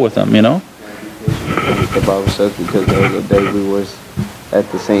and roll with them, The Bible says because the other day we was at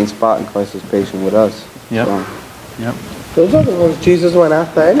the same spot and Christ was patient with us. Yep. So, Yep. Those are the ones Jesus went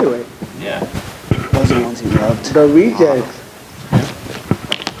after anyway. Yeah. those are the ones he loved. The rejects.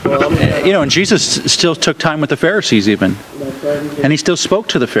 Well, And Jesus still took time with the Pharisees even. And he still spoke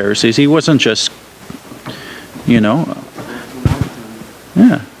to the Pharisees. He wasn't just, yeah.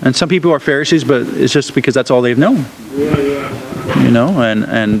 And some people are Pharisees, but it's just because that's all they've known.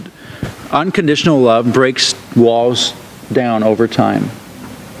 And unconditional love breaks walls down over time.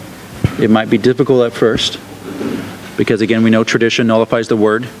 It might be difficult at first, because again, we know tradition nullifies the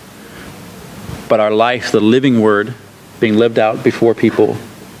word. But our life, the living word, being lived out before people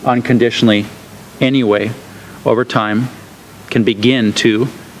unconditionally anyway, over time, can begin to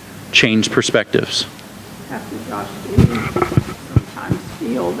change perspectives. Pastor Josh, do you sometimes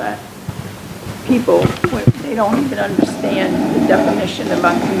feel that people, they don't even understand the definition of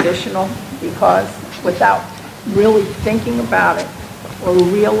unconditional because without really thinking about it or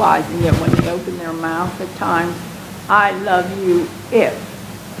realizing it when they open their mouth at times. I love you if.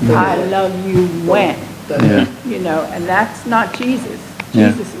 I love you when. Yeah. You know, and that's not Jesus.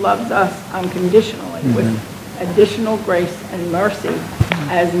 Yeah. Jesus loves us unconditionally with additional grace and mercy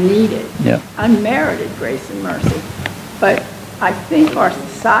as needed. Yeah. Unmerited grace and mercy. But I think our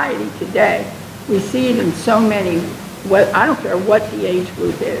society today, we see it in so many, I don't care what the age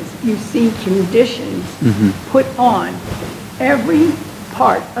group is, you see conditions put on every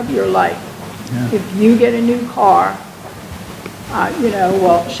part of your life. Yeah. If you get a new car, you know,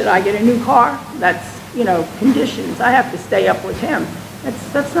 well, should I get a new car? That's, you know, conditions. I have to stay up with him.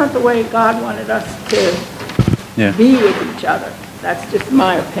 That's not the way God wanted us to be with each other. That's just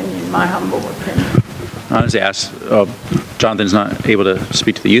my opinion, my humble opinion. I honestly asked, Jonathan's not able to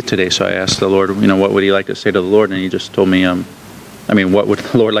speak to the youth today, so I asked the Lord, you know, what would he like to say to the Lord? And he just told me, what would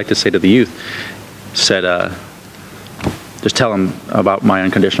the Lord like to say to the youth? Said, just tell him about my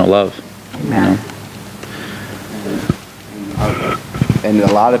unconditional love. Amen. You know? And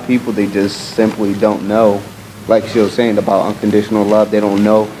a lot of people, they just simply don't know, like she was saying about unconditional love, they don't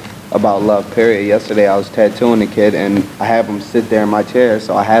know about love, period. Yesterday I was tattooing a kid and I have him sit there in my chair,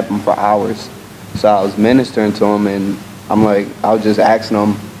 so I have him for hours. So I was ministering to him and I was just asking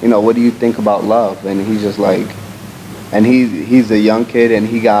him, you know, what do you think about love? And he's just like, and he's a young kid and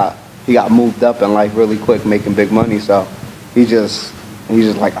he got moved up in life really quick, making big money. So he's just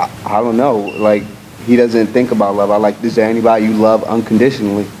like, I don't know, like he doesn't think about love. I like, is there anybody you love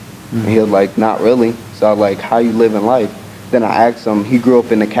unconditionally? And he was like, not really. So I was like, how you live in life? Then I asked him, he grew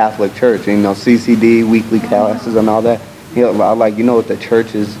up in the Catholic Church, and, you know, CCD, weekly classes and all that. I was like, you know what the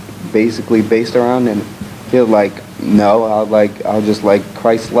church is basically based around? And he was like, no. I was just like,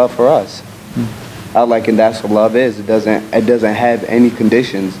 Christ's love for us. I was like, and that's what love is. It doesn't have any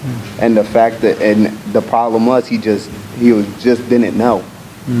conditions. And the fact that, and the problem was he just didn't know.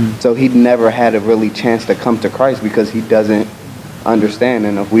 So he never had a really chance to come to Christ because he doesn't understand.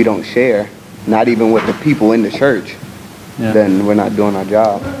 And if we don't share, not even with the people in the church, then we're not doing our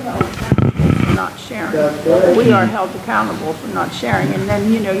job. Not sharing. We are held accountable for not sharing. And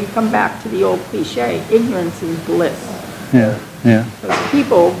then, you know, you come back to the old cliche, ignorance is bliss. Yeah, yeah. Because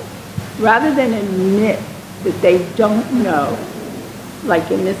people, rather than admit that they don't know,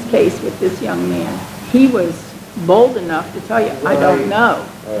 like in this case with this young man, he was bold enough to tell you, I don't know.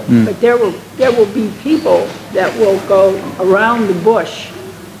 But there will be people that will go around the bush.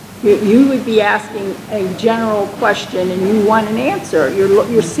 You would be asking a general question and you want an answer.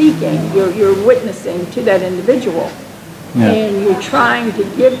 You're seeking, you're witnessing to that individual. And you're trying to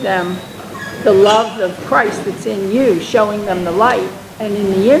give them the love of Christ that's in you, showing them the light. And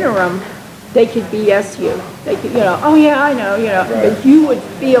in the interim, they could BS you. They could, you know, oh yeah, I know, you know, but you would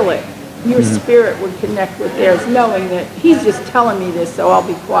feel it. Your spirit would connect with theirs, knowing that he's just telling me this, so I'll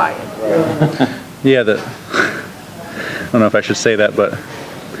be quiet. Yeah, I don't know if I should say that, but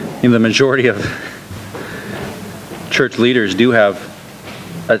the majority of church leaders do have,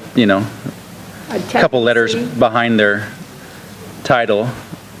 a couple letters behind their title,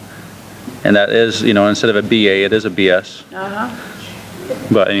 and that is, you know, instead of a BA, it is a BS.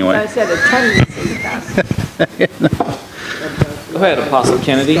 But anyway. I said a tendency. Go ahead, Apostle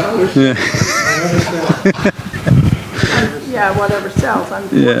Kennedy. Yeah, whatever sells.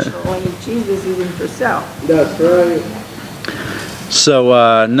 Unfortunately, Jesus isn't for sale. That's right.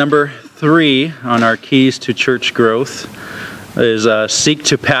 So number 3 on our keys to church growth is seek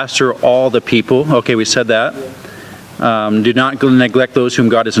to pastor all the people. Okay, we said that. Do not neglect those whom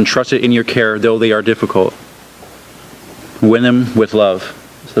God has entrusted in your care, though they are difficult. Win them with love.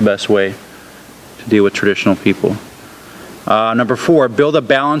 It's the best way to deal with traditional people. Number 4, build a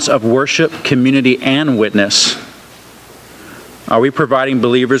balance of worship, community, and witness. Are we providing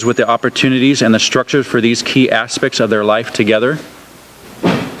believers with the opportunities and the structures for these key aspects of their life together?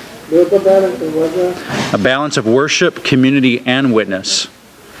 A balance of worship, community, and witness.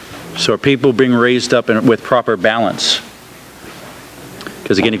 So are people being raised up with proper balance?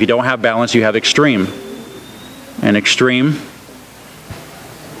 Because again, if you don't have balance, you have extreme. And extreme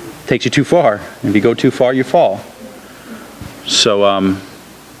takes you too far. If you go too far, you fall. So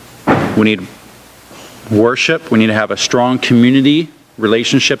we need worship. We need to have a strong community.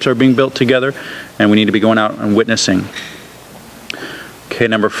 Relationships are being built together. And we need to be going out and witnessing. Okay,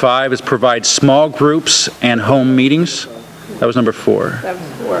 number 5 is provide small groups and home meetings. That was number 4. That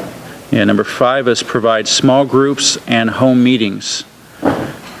was 4. Yeah, number 5 is provide small groups and home meetings.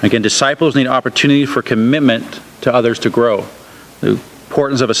 Again, disciples need opportunity for commitment to others to grow. The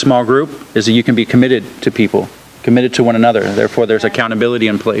importance of a small group is that you can be committed to people, committed to one another. Therefore, there's accountability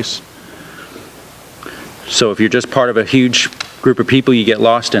in place. So if you're just part of a huge group of people, you get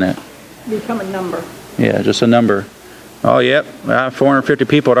lost in it. Become a number. Yeah, just a number. Oh, yep, 450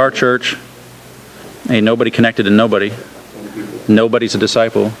 people at our church. Ain't nobody connected to nobody. Nobody's a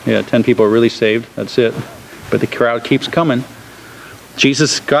disciple. Yeah, 10 people are really saved. That's it. But the crowd keeps coming.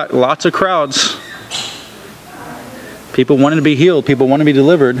 Jesus got lots of crowds. People wanted to be healed. People wanted to be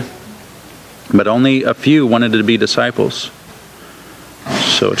delivered. But only a few wanted to be disciples.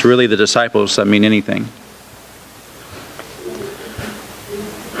 So it's really the disciples that mean anything.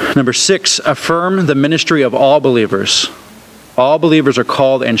 Number 6, affirm the ministry of all believers. All believers are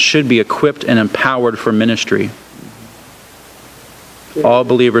called and should be equipped and empowered for ministry. All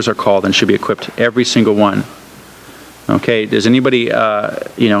believers are called and should be equipped, every single one. Okay, does anybody,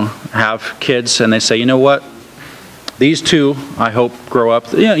 have kids and they say, you know what? These two, I hope, grow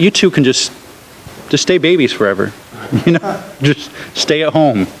up. You two can just stay babies forever. Just stay at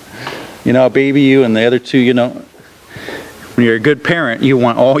home. Baby you and the other two, When you're a good parent, you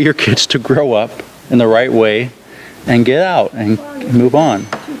want all your kids to grow up in the right way and get out and move on. 2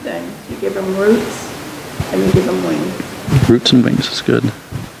 things. You give them roots and you give them wings. Roots and wings is good.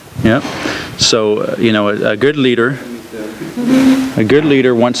 Yep. So, a good leader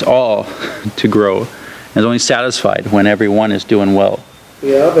wants all to grow and is only satisfied when everyone is doing well.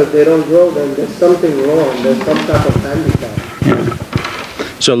 Yeah, but if they don't grow, then there's something wrong. There's some type of handicap. Yeah.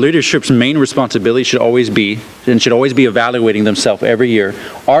 So leadership's main responsibility should always be evaluating themselves every year.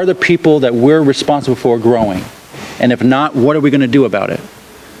 Are the people that we're responsible for growing? And if not, what are we going to do about it?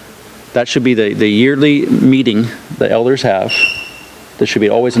 That should be the yearly meeting the elders have. There should be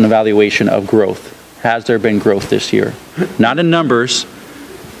always an evaluation of growth. Has there been growth this year? Not in numbers,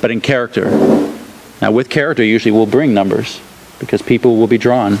 but in character. Now with character, usually we'll bring numbers because people will be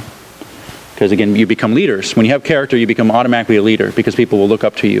drawn. Because again, you become leaders. When you have character, you become automatically a leader because people will look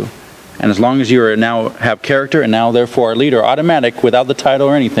up to you. And as long as you now have character and now therefore a leader, automatic, without the title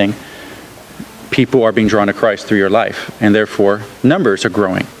or anything, people are being drawn to Christ through your life. And therefore, numbers are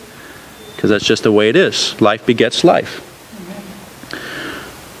growing. Because that's just the way it is. Life begets life.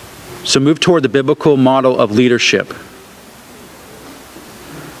 So move toward the biblical model of leadership.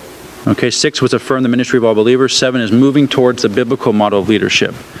 Okay, 6 was affirm the ministry of all believers. 7 is moving towards the biblical model of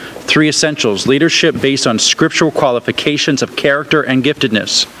leadership. 3 essentials. Leadership based on scriptural qualifications of character and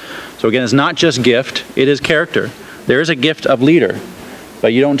giftedness. So again, it's not just gift, it is character. There is a gift of leader,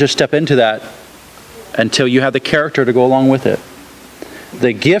 but you don't just step into that until you have the character to go along with it.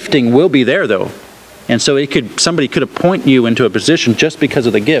 The gifting will be there though. And so somebody could appoint you into a position just because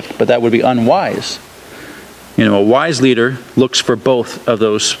of the gift, but that would be unwise. A wise leader looks for both of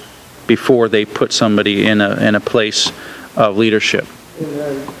those before they put somebody in a place of leadership.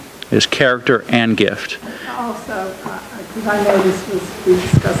 There's character and gift. Also, because I know we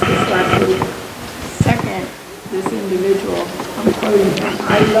discussed this last week. Second, this individual, I'm quoting him,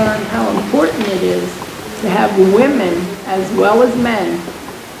 I learned how important it is to have women as well as men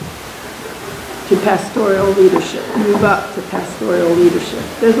to pastoral leadership, move up to pastoral leadership.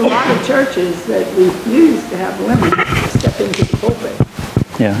 There's a lot of churches that refuse to have women step into the pulpit.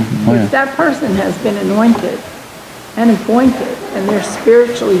 Yeah. If that person has been anointed and appointed and they're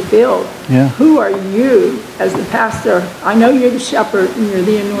spiritually filled, who are you as the pastor? I know you're the shepherd and you're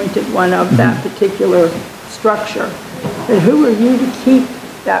the anointed one of that particular structure, but who are you to keep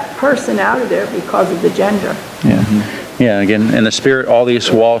that person out of there because of the gender? Yeah, again, in the spirit, all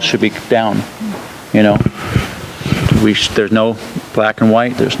these walls should be down. There's no black and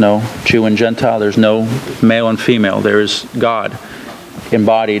white, there's no Jew and Gentile, there's no male and female. There is God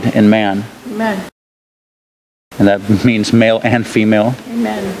embodied in man. Amen. And that means male and female.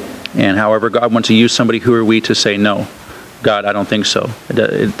 Amen. And however God wants to use somebody, who are we to say no? God, I don't think so.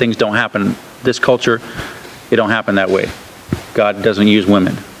 Things don't happen. This culture, it don't happen that way. God doesn't use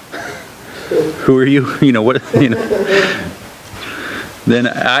women. Who are you? Then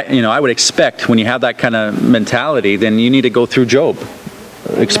I would expect when you have that kind of mentality, then you need to go through Job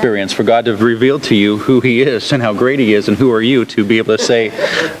experience for God to reveal to you who he is and how great he is and who are you to be able to say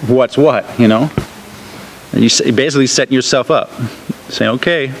what's what, And you basically setting yourself up, saying,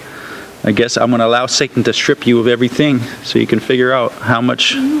 okay, I guess I'm going to allow Satan to strip you of everything so you can figure out how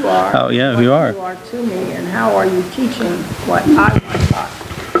much you are, who you are to me, and how are you teaching what I was taught.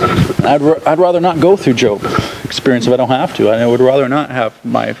 I'd rather not go through Job experience if I don't have to. I would rather not have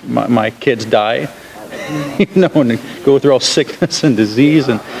my kids die, and go through all sickness and disease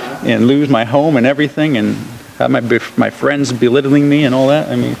and lose my home and everything and have my friends belittling me and all that.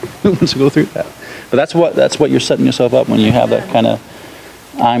 I mean, who wants to go through that? But that's what you're setting yourself up when you have that kind of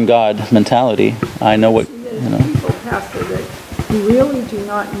I'm God mentality. I know what, There's people, Pastor, that really do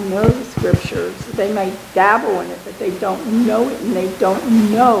not know the scriptures. They may dabble in it, but they don't know it, and they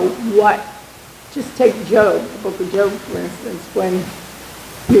don't know what. Just take Job, the book of Job, for instance, when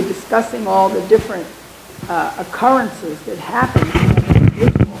you're discussing all the different occurrences that happen to an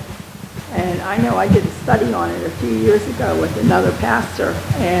individual. And I know I did a study on it a few years ago with another pastor,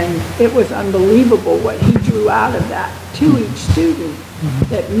 and it was unbelievable what he drew out of that to each student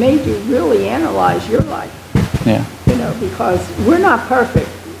that made you really analyze your life. Yeah. You know, because we're not perfect,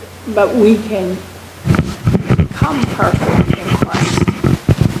 but we can become perfect in Christ.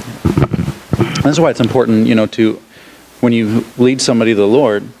 That's why it's important, you know, when you lead somebody to the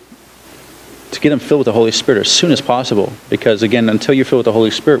Lord, to get them filled with the Holy Spirit as soon as possible. Because again, until you're filled with the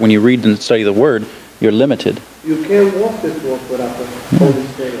Holy Spirit, when you read and study the Word, you're limited. You can't walk this walk without the Holy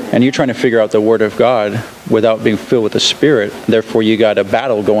Spirit. And you're trying to figure out the Word of God without being filled with the Spirit. Therefore, you got a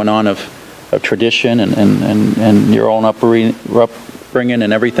battle going on of tradition and your own upbringing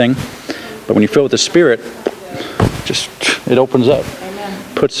and everything. But when you fill with the Spirit, it opens up.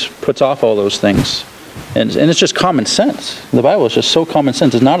 Amen. Puts off all those things. And it's just common sense. The Bible is just so common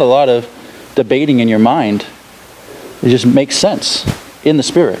sense. There's not a lot of debating in your mind. It just makes sense in the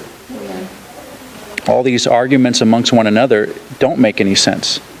Spirit. Amen. All these arguments amongst one another don't make any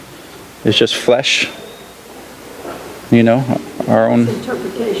sense. It's just flesh, you know, our own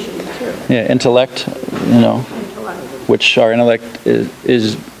Interpretation, too. intellect, you know, Intellect. which our intellect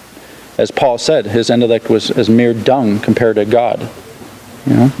is, as Paul said, his intellect was as mere dung compared to God,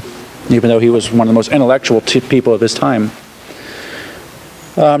 you know, even though he was one of the most intellectual people of his time.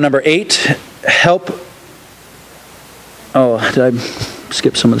 Number 8, help. Oh, did I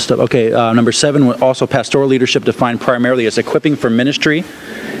skip some of the stuff? Okay, number 7, also pastoral leadership defined primarily as equipping for ministry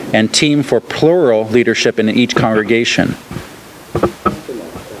and team for plural leadership in each congregation.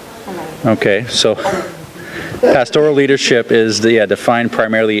 Okay, so pastoral leadership is defined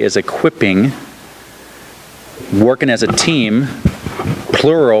primarily as equipping, working as a team,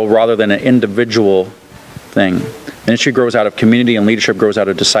 plural rather than an individual thing. Ministry grows out of community and leadership grows out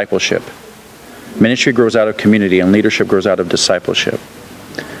of discipleship. Ministry grows out of community and leadership grows out of discipleship.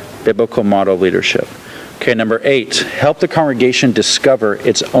 Biblical model of leadership. Okay, number 8, help the congregation discover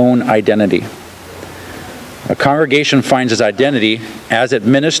its own identity. A congregation finds its identity as it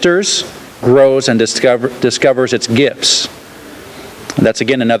ministers, grows, and discovers its gifts. That's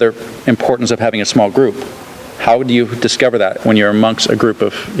again another importance of having a small group. How do you discover that when you're amongst a group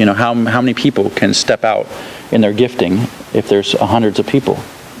of, you know, how many people can step out in their gifting if there's hundreds of people?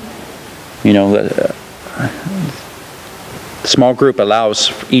 You know, the small group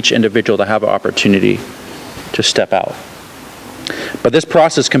allows each individual to have an opportunity to step out. But this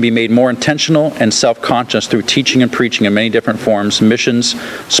process can be made more intentional and self-conscious through teaching and preaching in many different forms: missions,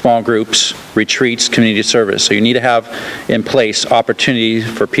 small groups, retreats, community service. So you need to have in place opportunities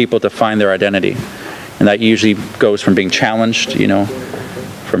for people to find their identity. And that usually goes from being challenged, you know,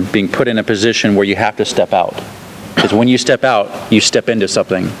 from being put in a position where you have to step out. Because when you step out, you step into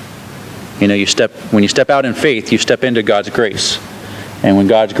something. You know, when you step out in faith, you step into God's grace. And when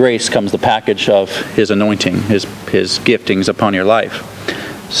God's grace comes the package of His anointing, His giftings upon your life.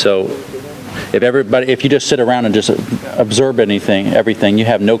 So if you just sit around and just absorb everything, you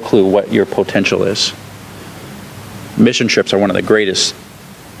have no clue what your potential is. Mission trips are one of the greatest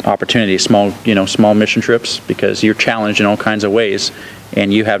opportunities, small mission trips, because you're challenged in all kinds of ways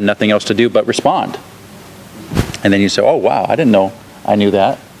and you have nothing else to do but respond. And then you say, oh wow, I didn't know I knew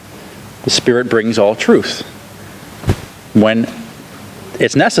that. The Spirit brings all truth when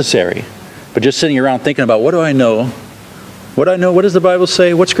it's necessary. But just sitting around thinking about, what do I know? What does the Bible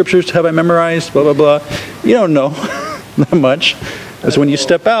say? What scriptures have I memorized? Blah, blah, blah. You don't know that much. Because when you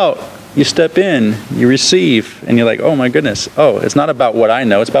step out, you step in, you receive, and you're like, oh my goodness. Oh, it's not about what I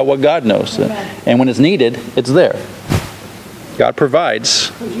know, it's about what God knows. Amen. And when it's needed, it's there. God provides.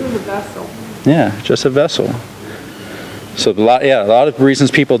 Because you're the vessel. Yeah, just a vessel. So a lot of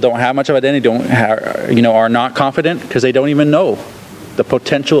reasons people don't have much of identity, are not confident, because they don't even know the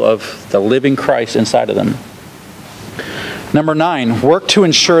potential of the living Christ inside of them. Number 9, work to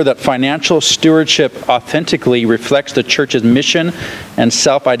ensure that financial stewardship authentically reflects the church's mission and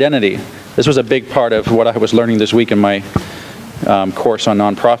self-identity. This was a big part of what I was learning this week in my course on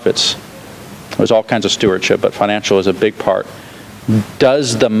nonprofits. There's all kinds of stewardship, but financial is a big part.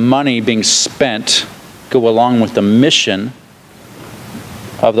 Does the money being spent go along with the mission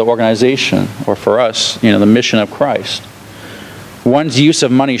of the organization, or for us, the mission of Christ? One's use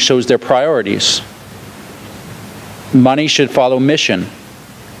of money shows their priorities. Money should follow mission.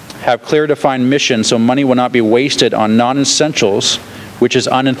 Have clear defined mission so money will not be wasted on non-essentials, which is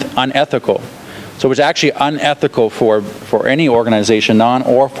unethical. So it's actually unethical for any organization, non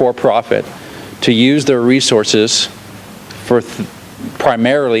or for profit, to use their resources for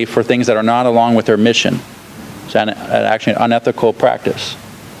primarily for things that are not along with their mission. It's actually an unethical practice.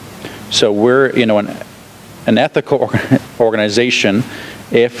 So we're, an ethical organization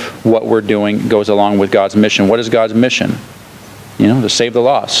if what we're doing goes along with God's mission. What is God's mission? To save the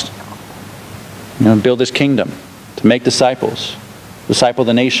lost. Build His kingdom, to make disciples, disciple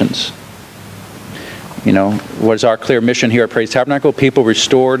the nations. What is our clear mission here at Praise Tabernacle? People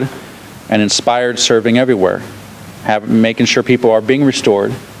restored and inspired, serving everywhere. Making sure people are being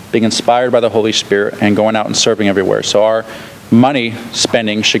restored, being inspired by the Holy Spirit, and going out and serving everywhere. So our money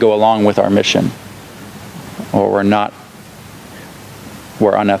spending should go along with our mission, or we're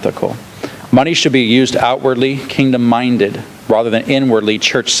unethical. Money should be used outwardly, kingdom-minded, rather than inwardly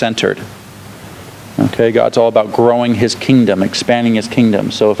church-centered. Okay, God's all about growing His kingdom, expanding His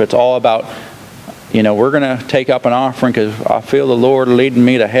kingdom. So if it's all about, we're going to take up an offering because I feel the Lord leading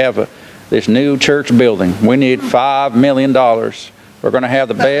me to have this new church building. We need $5 million. We're going to have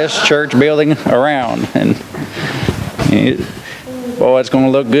the best church building around, and boy, it's going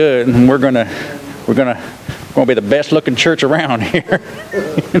to look good. And we're going to be the best looking church around here.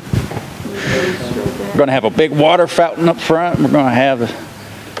 We're going to have a big water fountain up front. We're going to have a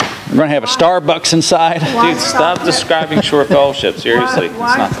Starbucks inside. Dude, stop describing shore fellowship. Seriously, it's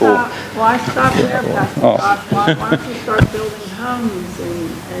not cool. Why stop there, Pastor Josh? Why don't you start building homes and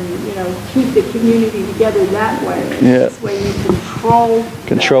keep the community together that way? This way you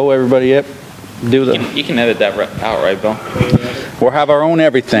control everybody. Yep. You can edit that out, right, Bill? We'll have our own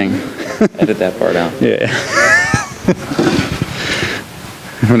everything. Edit that part out. Yeah.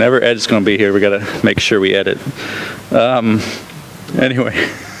 Whenever Ed's going to be here, we got to make sure we edit. Anyway.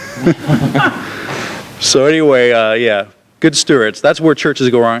 So anyway, good stewards. That's where churches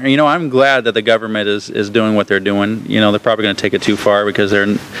go wrong. I'm glad that the government is doing what they're doing. They're probably going to take it too far because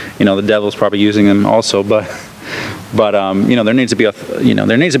the devil's probably using them also. But there needs to be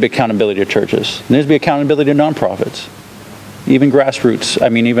accountability to churches. There needs to be accountability to nonprofits, even grassroots.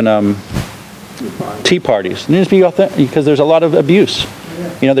 Even tea parties. There needs to be authentic because there's a lot of abuse.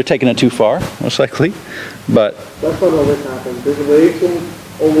 They're taking it too far, most likely. But that's what always happens. There's way too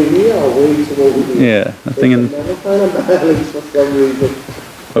over here or way too over here. Yeah, I think never find a balance for some reason.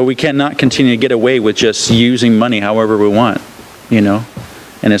 But we cannot continue to get away with just using money however we want, and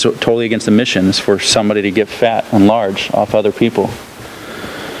it's totally against the mission. It's for somebody to get fat and large off other people.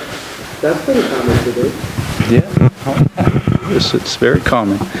 That's pretty common today. Yeah, it's very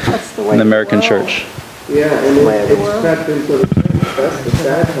common in the American church. Yeah, and it's crept into the church. That's the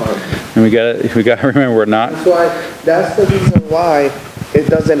sad part. And we got to remember we're not. That's the reason why it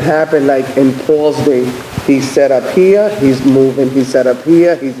doesn't happen like in Paul's day. He set up here, he's moving. He set up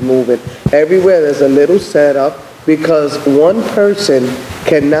here, he's moving. Everywhere there's a little setup because one person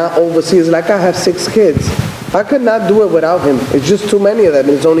cannot oversee. It's like I have 6 kids. I could not do it without him. It's just too many of them.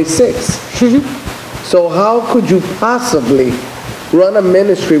 There's only 6. So how could you possibly run a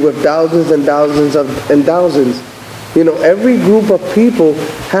ministry with thousands and thousands and thousands? Every group of people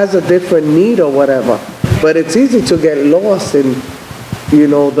has a different need or whatever. But it's easy to get lost in,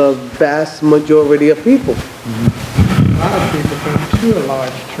 the vast majority of people. A lot of people go to a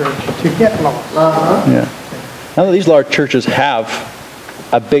large church to get lost. Yeah. Now that these large churches have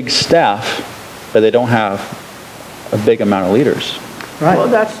a big staff, but they don't have a big amount of leaders. Right. Well,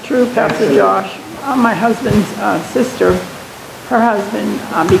 that's true, Pastor Josh. My husband's sister, her husband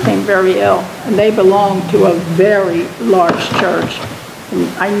became very ill, and they belonged to a very large church. And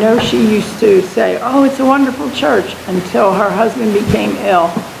I know she used to say, oh, it's a wonderful church, until her husband became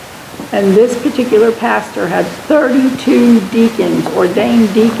ill. And this particular pastor had 32 deacons,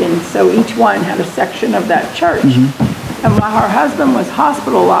 ordained deacons, so each one had a section of that church. And while her husband was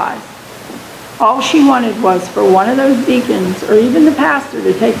hospitalized, all she wanted was for one of those deacons, or even the pastor,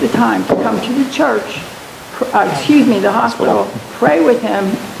 to take the time to come to the church, the hospital, pray with him,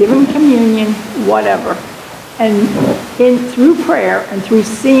 give him communion, whatever. And through prayer and through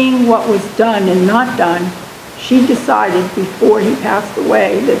seeing what was done and not done, she decided before he passed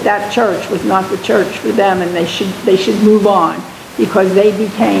away that church was not the church for them, and they should move on because they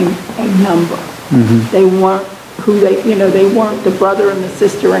became a number. They weren't they weren't the brother and the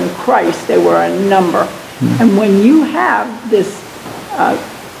sister in Christ. They were a number. And when you have this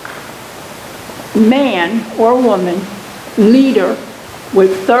man or woman, leader,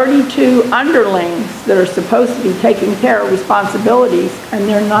 with 32 underlings that are supposed to be taking care of responsibilities, and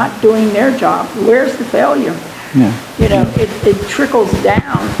they're not doing their job, where's the failure? It trickles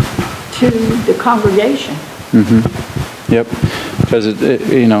down to the congregation. Yep, because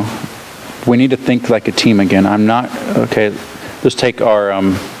we need to think like a team again. Okay, let's take our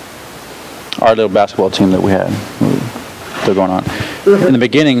little basketball team that we had. Still going on. In the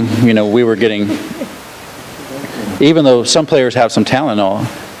beginning, we were getting, even though some players have some talent and all,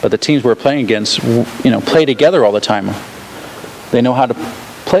 but the teams we're playing against, play together all the time. They know how to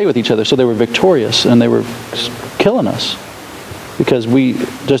play with each other, so they were victorious, and they were killing us because we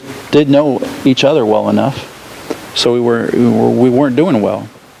just didn't know each other well enough. So we weren't doing well.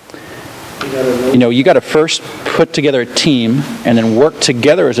 You got to first put together a team and then work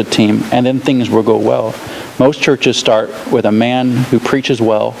together as a team, and then things will go well. Most churches start with a man who preaches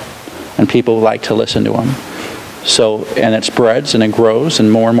well, and people like to listen to him. So, and it spreads and it grows, and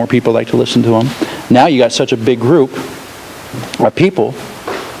more people like to listen to him. Now you got such a big group of people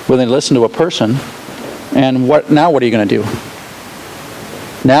when they listen to a person, and what are you going to do?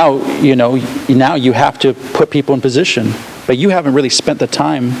 Now, now you have to put people in position, but you haven't really spent the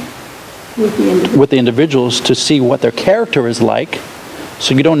time with the individuals to see what their character is like.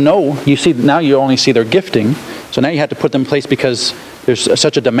 So you don't know. Now you only see their gifting. So now you have to put them in place because there's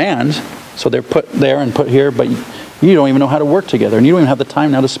such a demand. So they're put there and put here, but you don't even know how to work together, and you don't even have the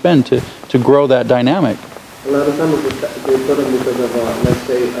time now to spend to grow that dynamic. A lot of times they put them because of, let's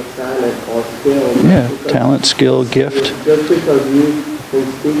say, a talent or skill. Yeah, talent, skill, gift. Just because you can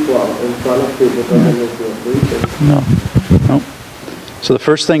speak well in front of people doesn't make you a preacher. No. So the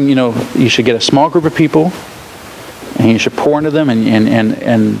first thing, you should get a small group of people, and you should pour into them,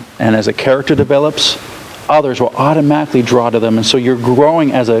 and as a character develops, others will automatically draw to them, and so you're growing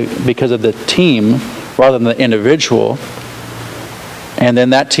because of the team rather than the individual. And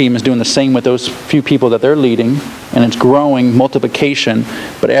then that team is doing the same with those few people that they're leading, and it's growing multiplication,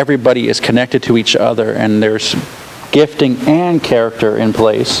 but everybody is connected to each other, and there's gifting and character in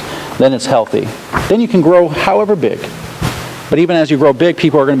place. Then it's healthy. Then you can grow however big. But even as you grow big,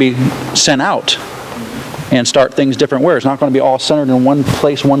 people are going to be sent out and start things different where. It's not going to be all centered in one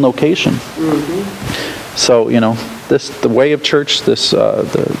place, one location. Mm-hmm. So, the way of church,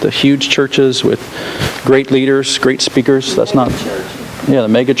 the huge churches with great leaders, great speakers, that's not... Yeah, the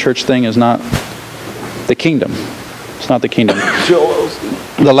mega church thing is not the kingdom. It's not the kingdom.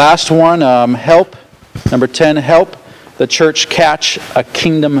 The last one, help. Number 10, help the church catch a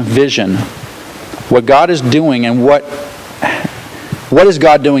kingdom vision. What God is doing and what is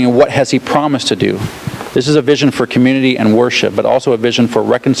God doing and what has He promised to do? This is a vision for community and worship, but also a vision for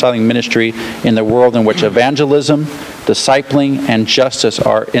reconciling ministry in the world in which evangelism, discipling, and justice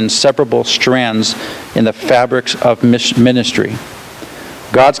are inseparable strands in the fabrics of ministry.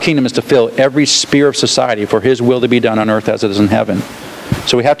 God's kingdom is to fill every sphere of society for His will to be done on earth as it is in heaven.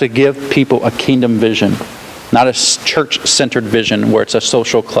 So we have to give people a kingdom vision, not a church-centered vision where it's a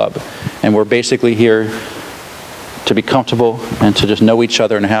social club, and we're basically here to be comfortable and to just know each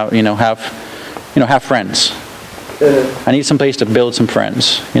other and have friends. I need some place to build some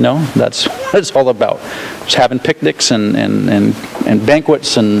friends. That's what it's all about. Just having picnics and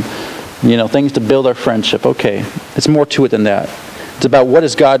banquets and things to build our friendship. Okay, it's more to it than that. It's about what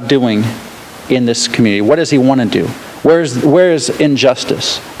is God doing in this community. What does He want to do? Where is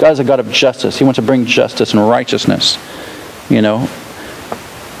injustice? God is a God of justice. He wants to bring justice and righteousness. How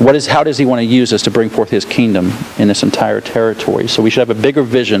does He want to use us to bring forth His kingdom in this entire territory? So we should have a bigger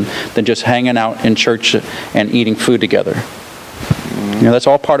vision than just hanging out in church and eating food together. That's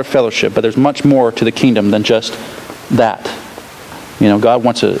all part of fellowship, but there's much more to the kingdom than just that. God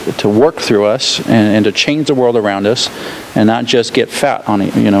wants to work through us and to change the world around us, and not just get fat on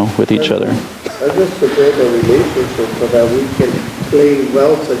it, with each other. That's just to build a relationship so that we can play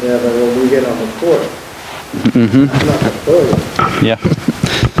well together when we get on the court. Mm-hmm. That's not the point. Yeah.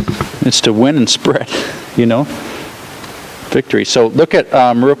 It's to win and spread, victory. So look at,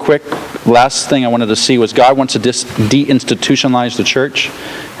 real quick, last thing I wanted to see was God wants to de-institutionalize the church.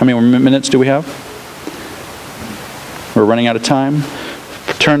 How many more minutes do we have? We're running out of time.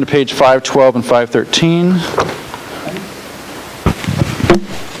 Turn to page 512 and 513.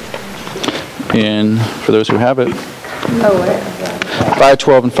 And for those who have it,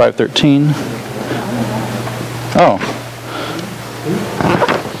 512 and 513. Oh.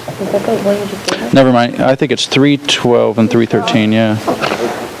 Never mind. I think it's 312 and 313, yeah.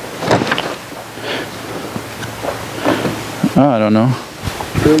 Oh, I don't know.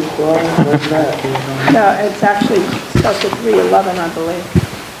 No, it's actually starts at 311, I believe.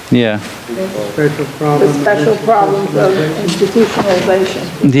 Yeah. The special problems of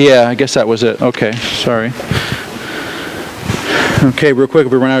institutionalization. Yeah, I guess that was it. Okay, sorry. Okay, real quick,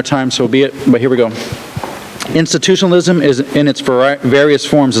 if we run out of time, so be it. But here we go. Institutionalism is in its various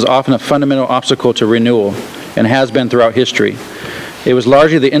forms is often a fundamental obstacle to renewal and has been throughout history. It was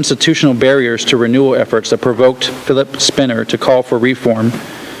largely the institutional barriers to renewal efforts that provoked Philip Spinner to call for reform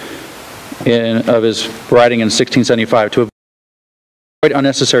of his writing in 1675. To avoid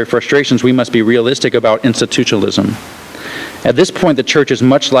unnecessary frustrations, we must be realistic about institutionalism. At this point, the church is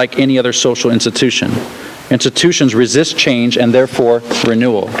much like any other social institution. Institutions resist change and therefore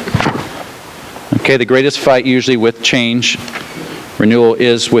renewal. Okay, the greatest fight usually with change, renewal,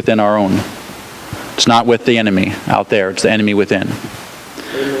 is within our own. It's not with the enemy out there, it's the enemy within.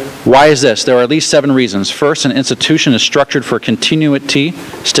 Why is this? There are at least 7 reasons. First, an institution is structured for continuity,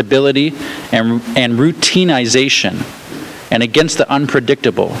 stability, and routinization, and against the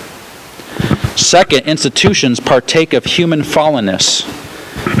unpredictable. Second, institutions partake of human fallenness.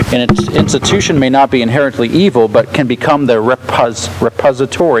 An institution may not be inherently evil, but can become the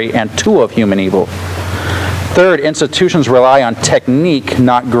repository and tool of human evil. Third, institutions rely on technique,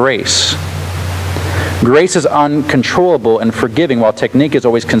 not grace. Grace is uncontrollable and forgiving, while technique is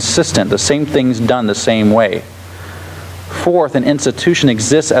always consistent, the same things done the same way. Fourth, an institution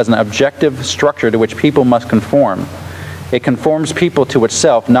exists as an objective structure to which people must conform. It conforms people to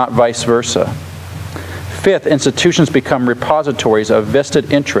itself, not vice versa. Fifth, institutions become repositories of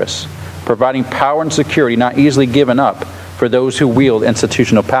vested interests, providing power and security not easily given up for those who wield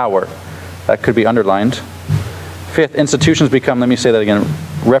institutional power. That could be underlined. Fifth, institutions become, let me say that again,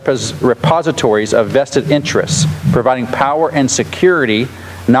 repositories of vested interests, providing power and security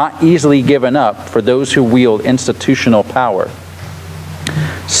not easily given up for those who wield institutional power.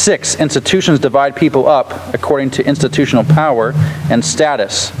 6, institutions divide people up according to institutional power and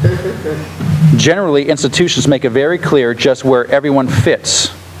status. Generally, institutions make it very clear just where everyone fits,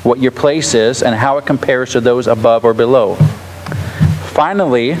 what your place is, and how it compares to those above or below.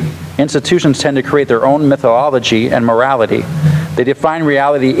 Finally, institutions tend to create their own mythology and morality. They define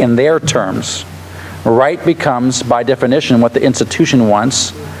reality in their terms. Right becomes, by definition, what the institution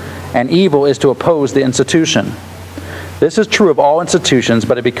wants, and evil is to oppose the institution. This is true of all institutions,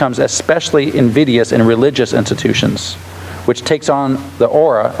 but it becomes especially invidious in religious institutions, which takes on the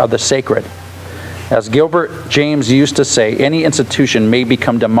aura of the sacred. As Gilbert James used to say, any institution may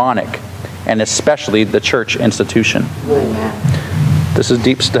become demonic, and especially the church institution. Amen. This is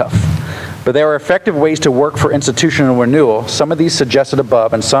deep stuff. But there are effective ways to work for institutional renewal. Some of these suggested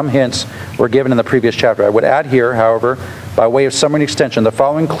above, and some hints were given in the previous chapter. I would add here, however, by way of summary and extension, the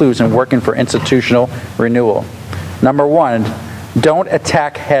following clues in working for institutional renewal. Number 1, don't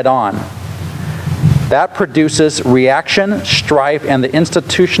attack head-on. That produces reaction, strife, and the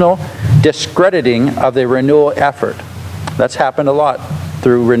institutional discrediting of the renewal effort. That's happened a lot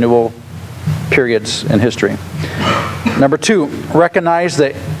through renewal periods in history. Number 2, recognize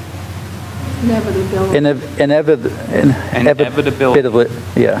the inevitability.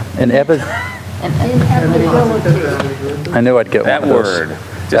 I knew I'd get that one of those. word.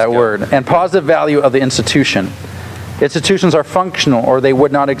 That word. And positive value of the institution. Institutions are functional or they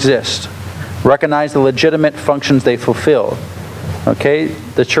would not exist. Recognize the legitimate functions they fulfill. Okay,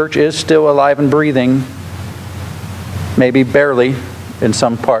 the church is still alive and breathing, maybe barely in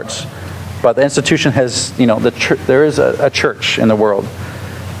some parts, but the institution has, there is a church in the world.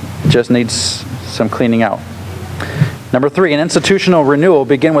 It just needs some cleaning out. Number 3, an institutional renewal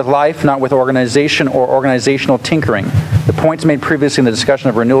begin with life, not with organization or organizational tinkering. The points made previously in the discussion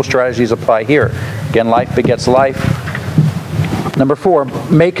of renewal strategies apply here. Again, life begets life. Number 4,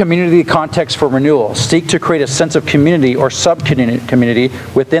 make community the context for renewal. Seek to create a sense of community or sub-community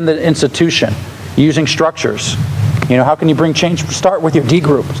within the institution using structures. How can you bring change? Start with your D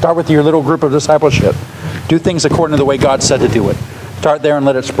group. Start with your little group of discipleship. Do things according to the way God said to do it. Start there and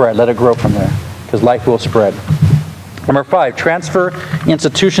let it spread. Let it grow from there, because life will spread. Number 5, transfer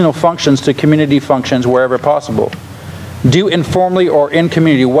institutional functions to community functions wherever possible. Do informally or in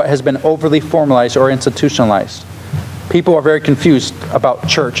community what has been overly formalized or institutionalized. People are very confused about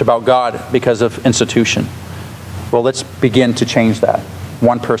church, about God, because of institution. Well, let's begin to change that,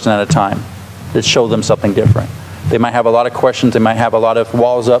 one person at a time. Let's show them something different. They might have a lot of questions, they might have a lot of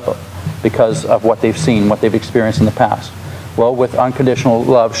walls up because of what they've seen, what they've experienced in the past. Well, with unconditional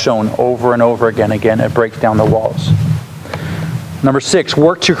love shown over and over again, it breaks down the walls. Number 6,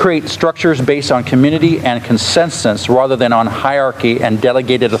 work to create structures based on community and consensus rather than on hierarchy and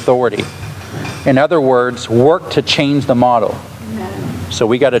delegated authority. In other words, work to change the model. Amen. So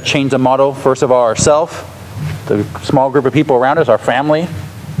we got to change the model, first of all, ourselves, the small group of people around us, our family,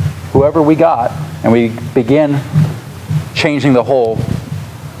 whoever we got, and we begin changing the whole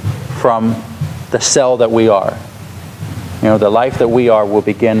from the cell that we are. The life that we are will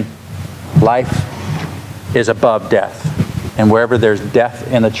begin. Life is above death. And wherever there's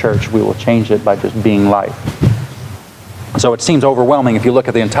death in the church, we will change it by just being life. So it seems overwhelming if you look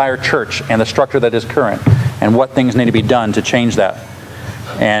at the entire church and the structure that is current and what things need to be done to change that.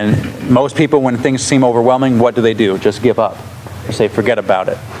 And most people, when things seem overwhelming, what do? Just give up. Or say, forget about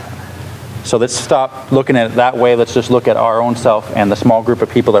it. So let's stop looking at it that way. Let's just look at our own self and the small group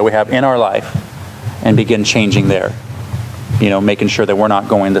of people that we have in our life and begin changing there. Making sure that we're not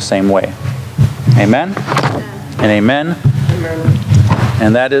going the same way. Amen? And amen.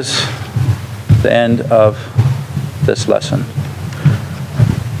 And that is the end of this lesson.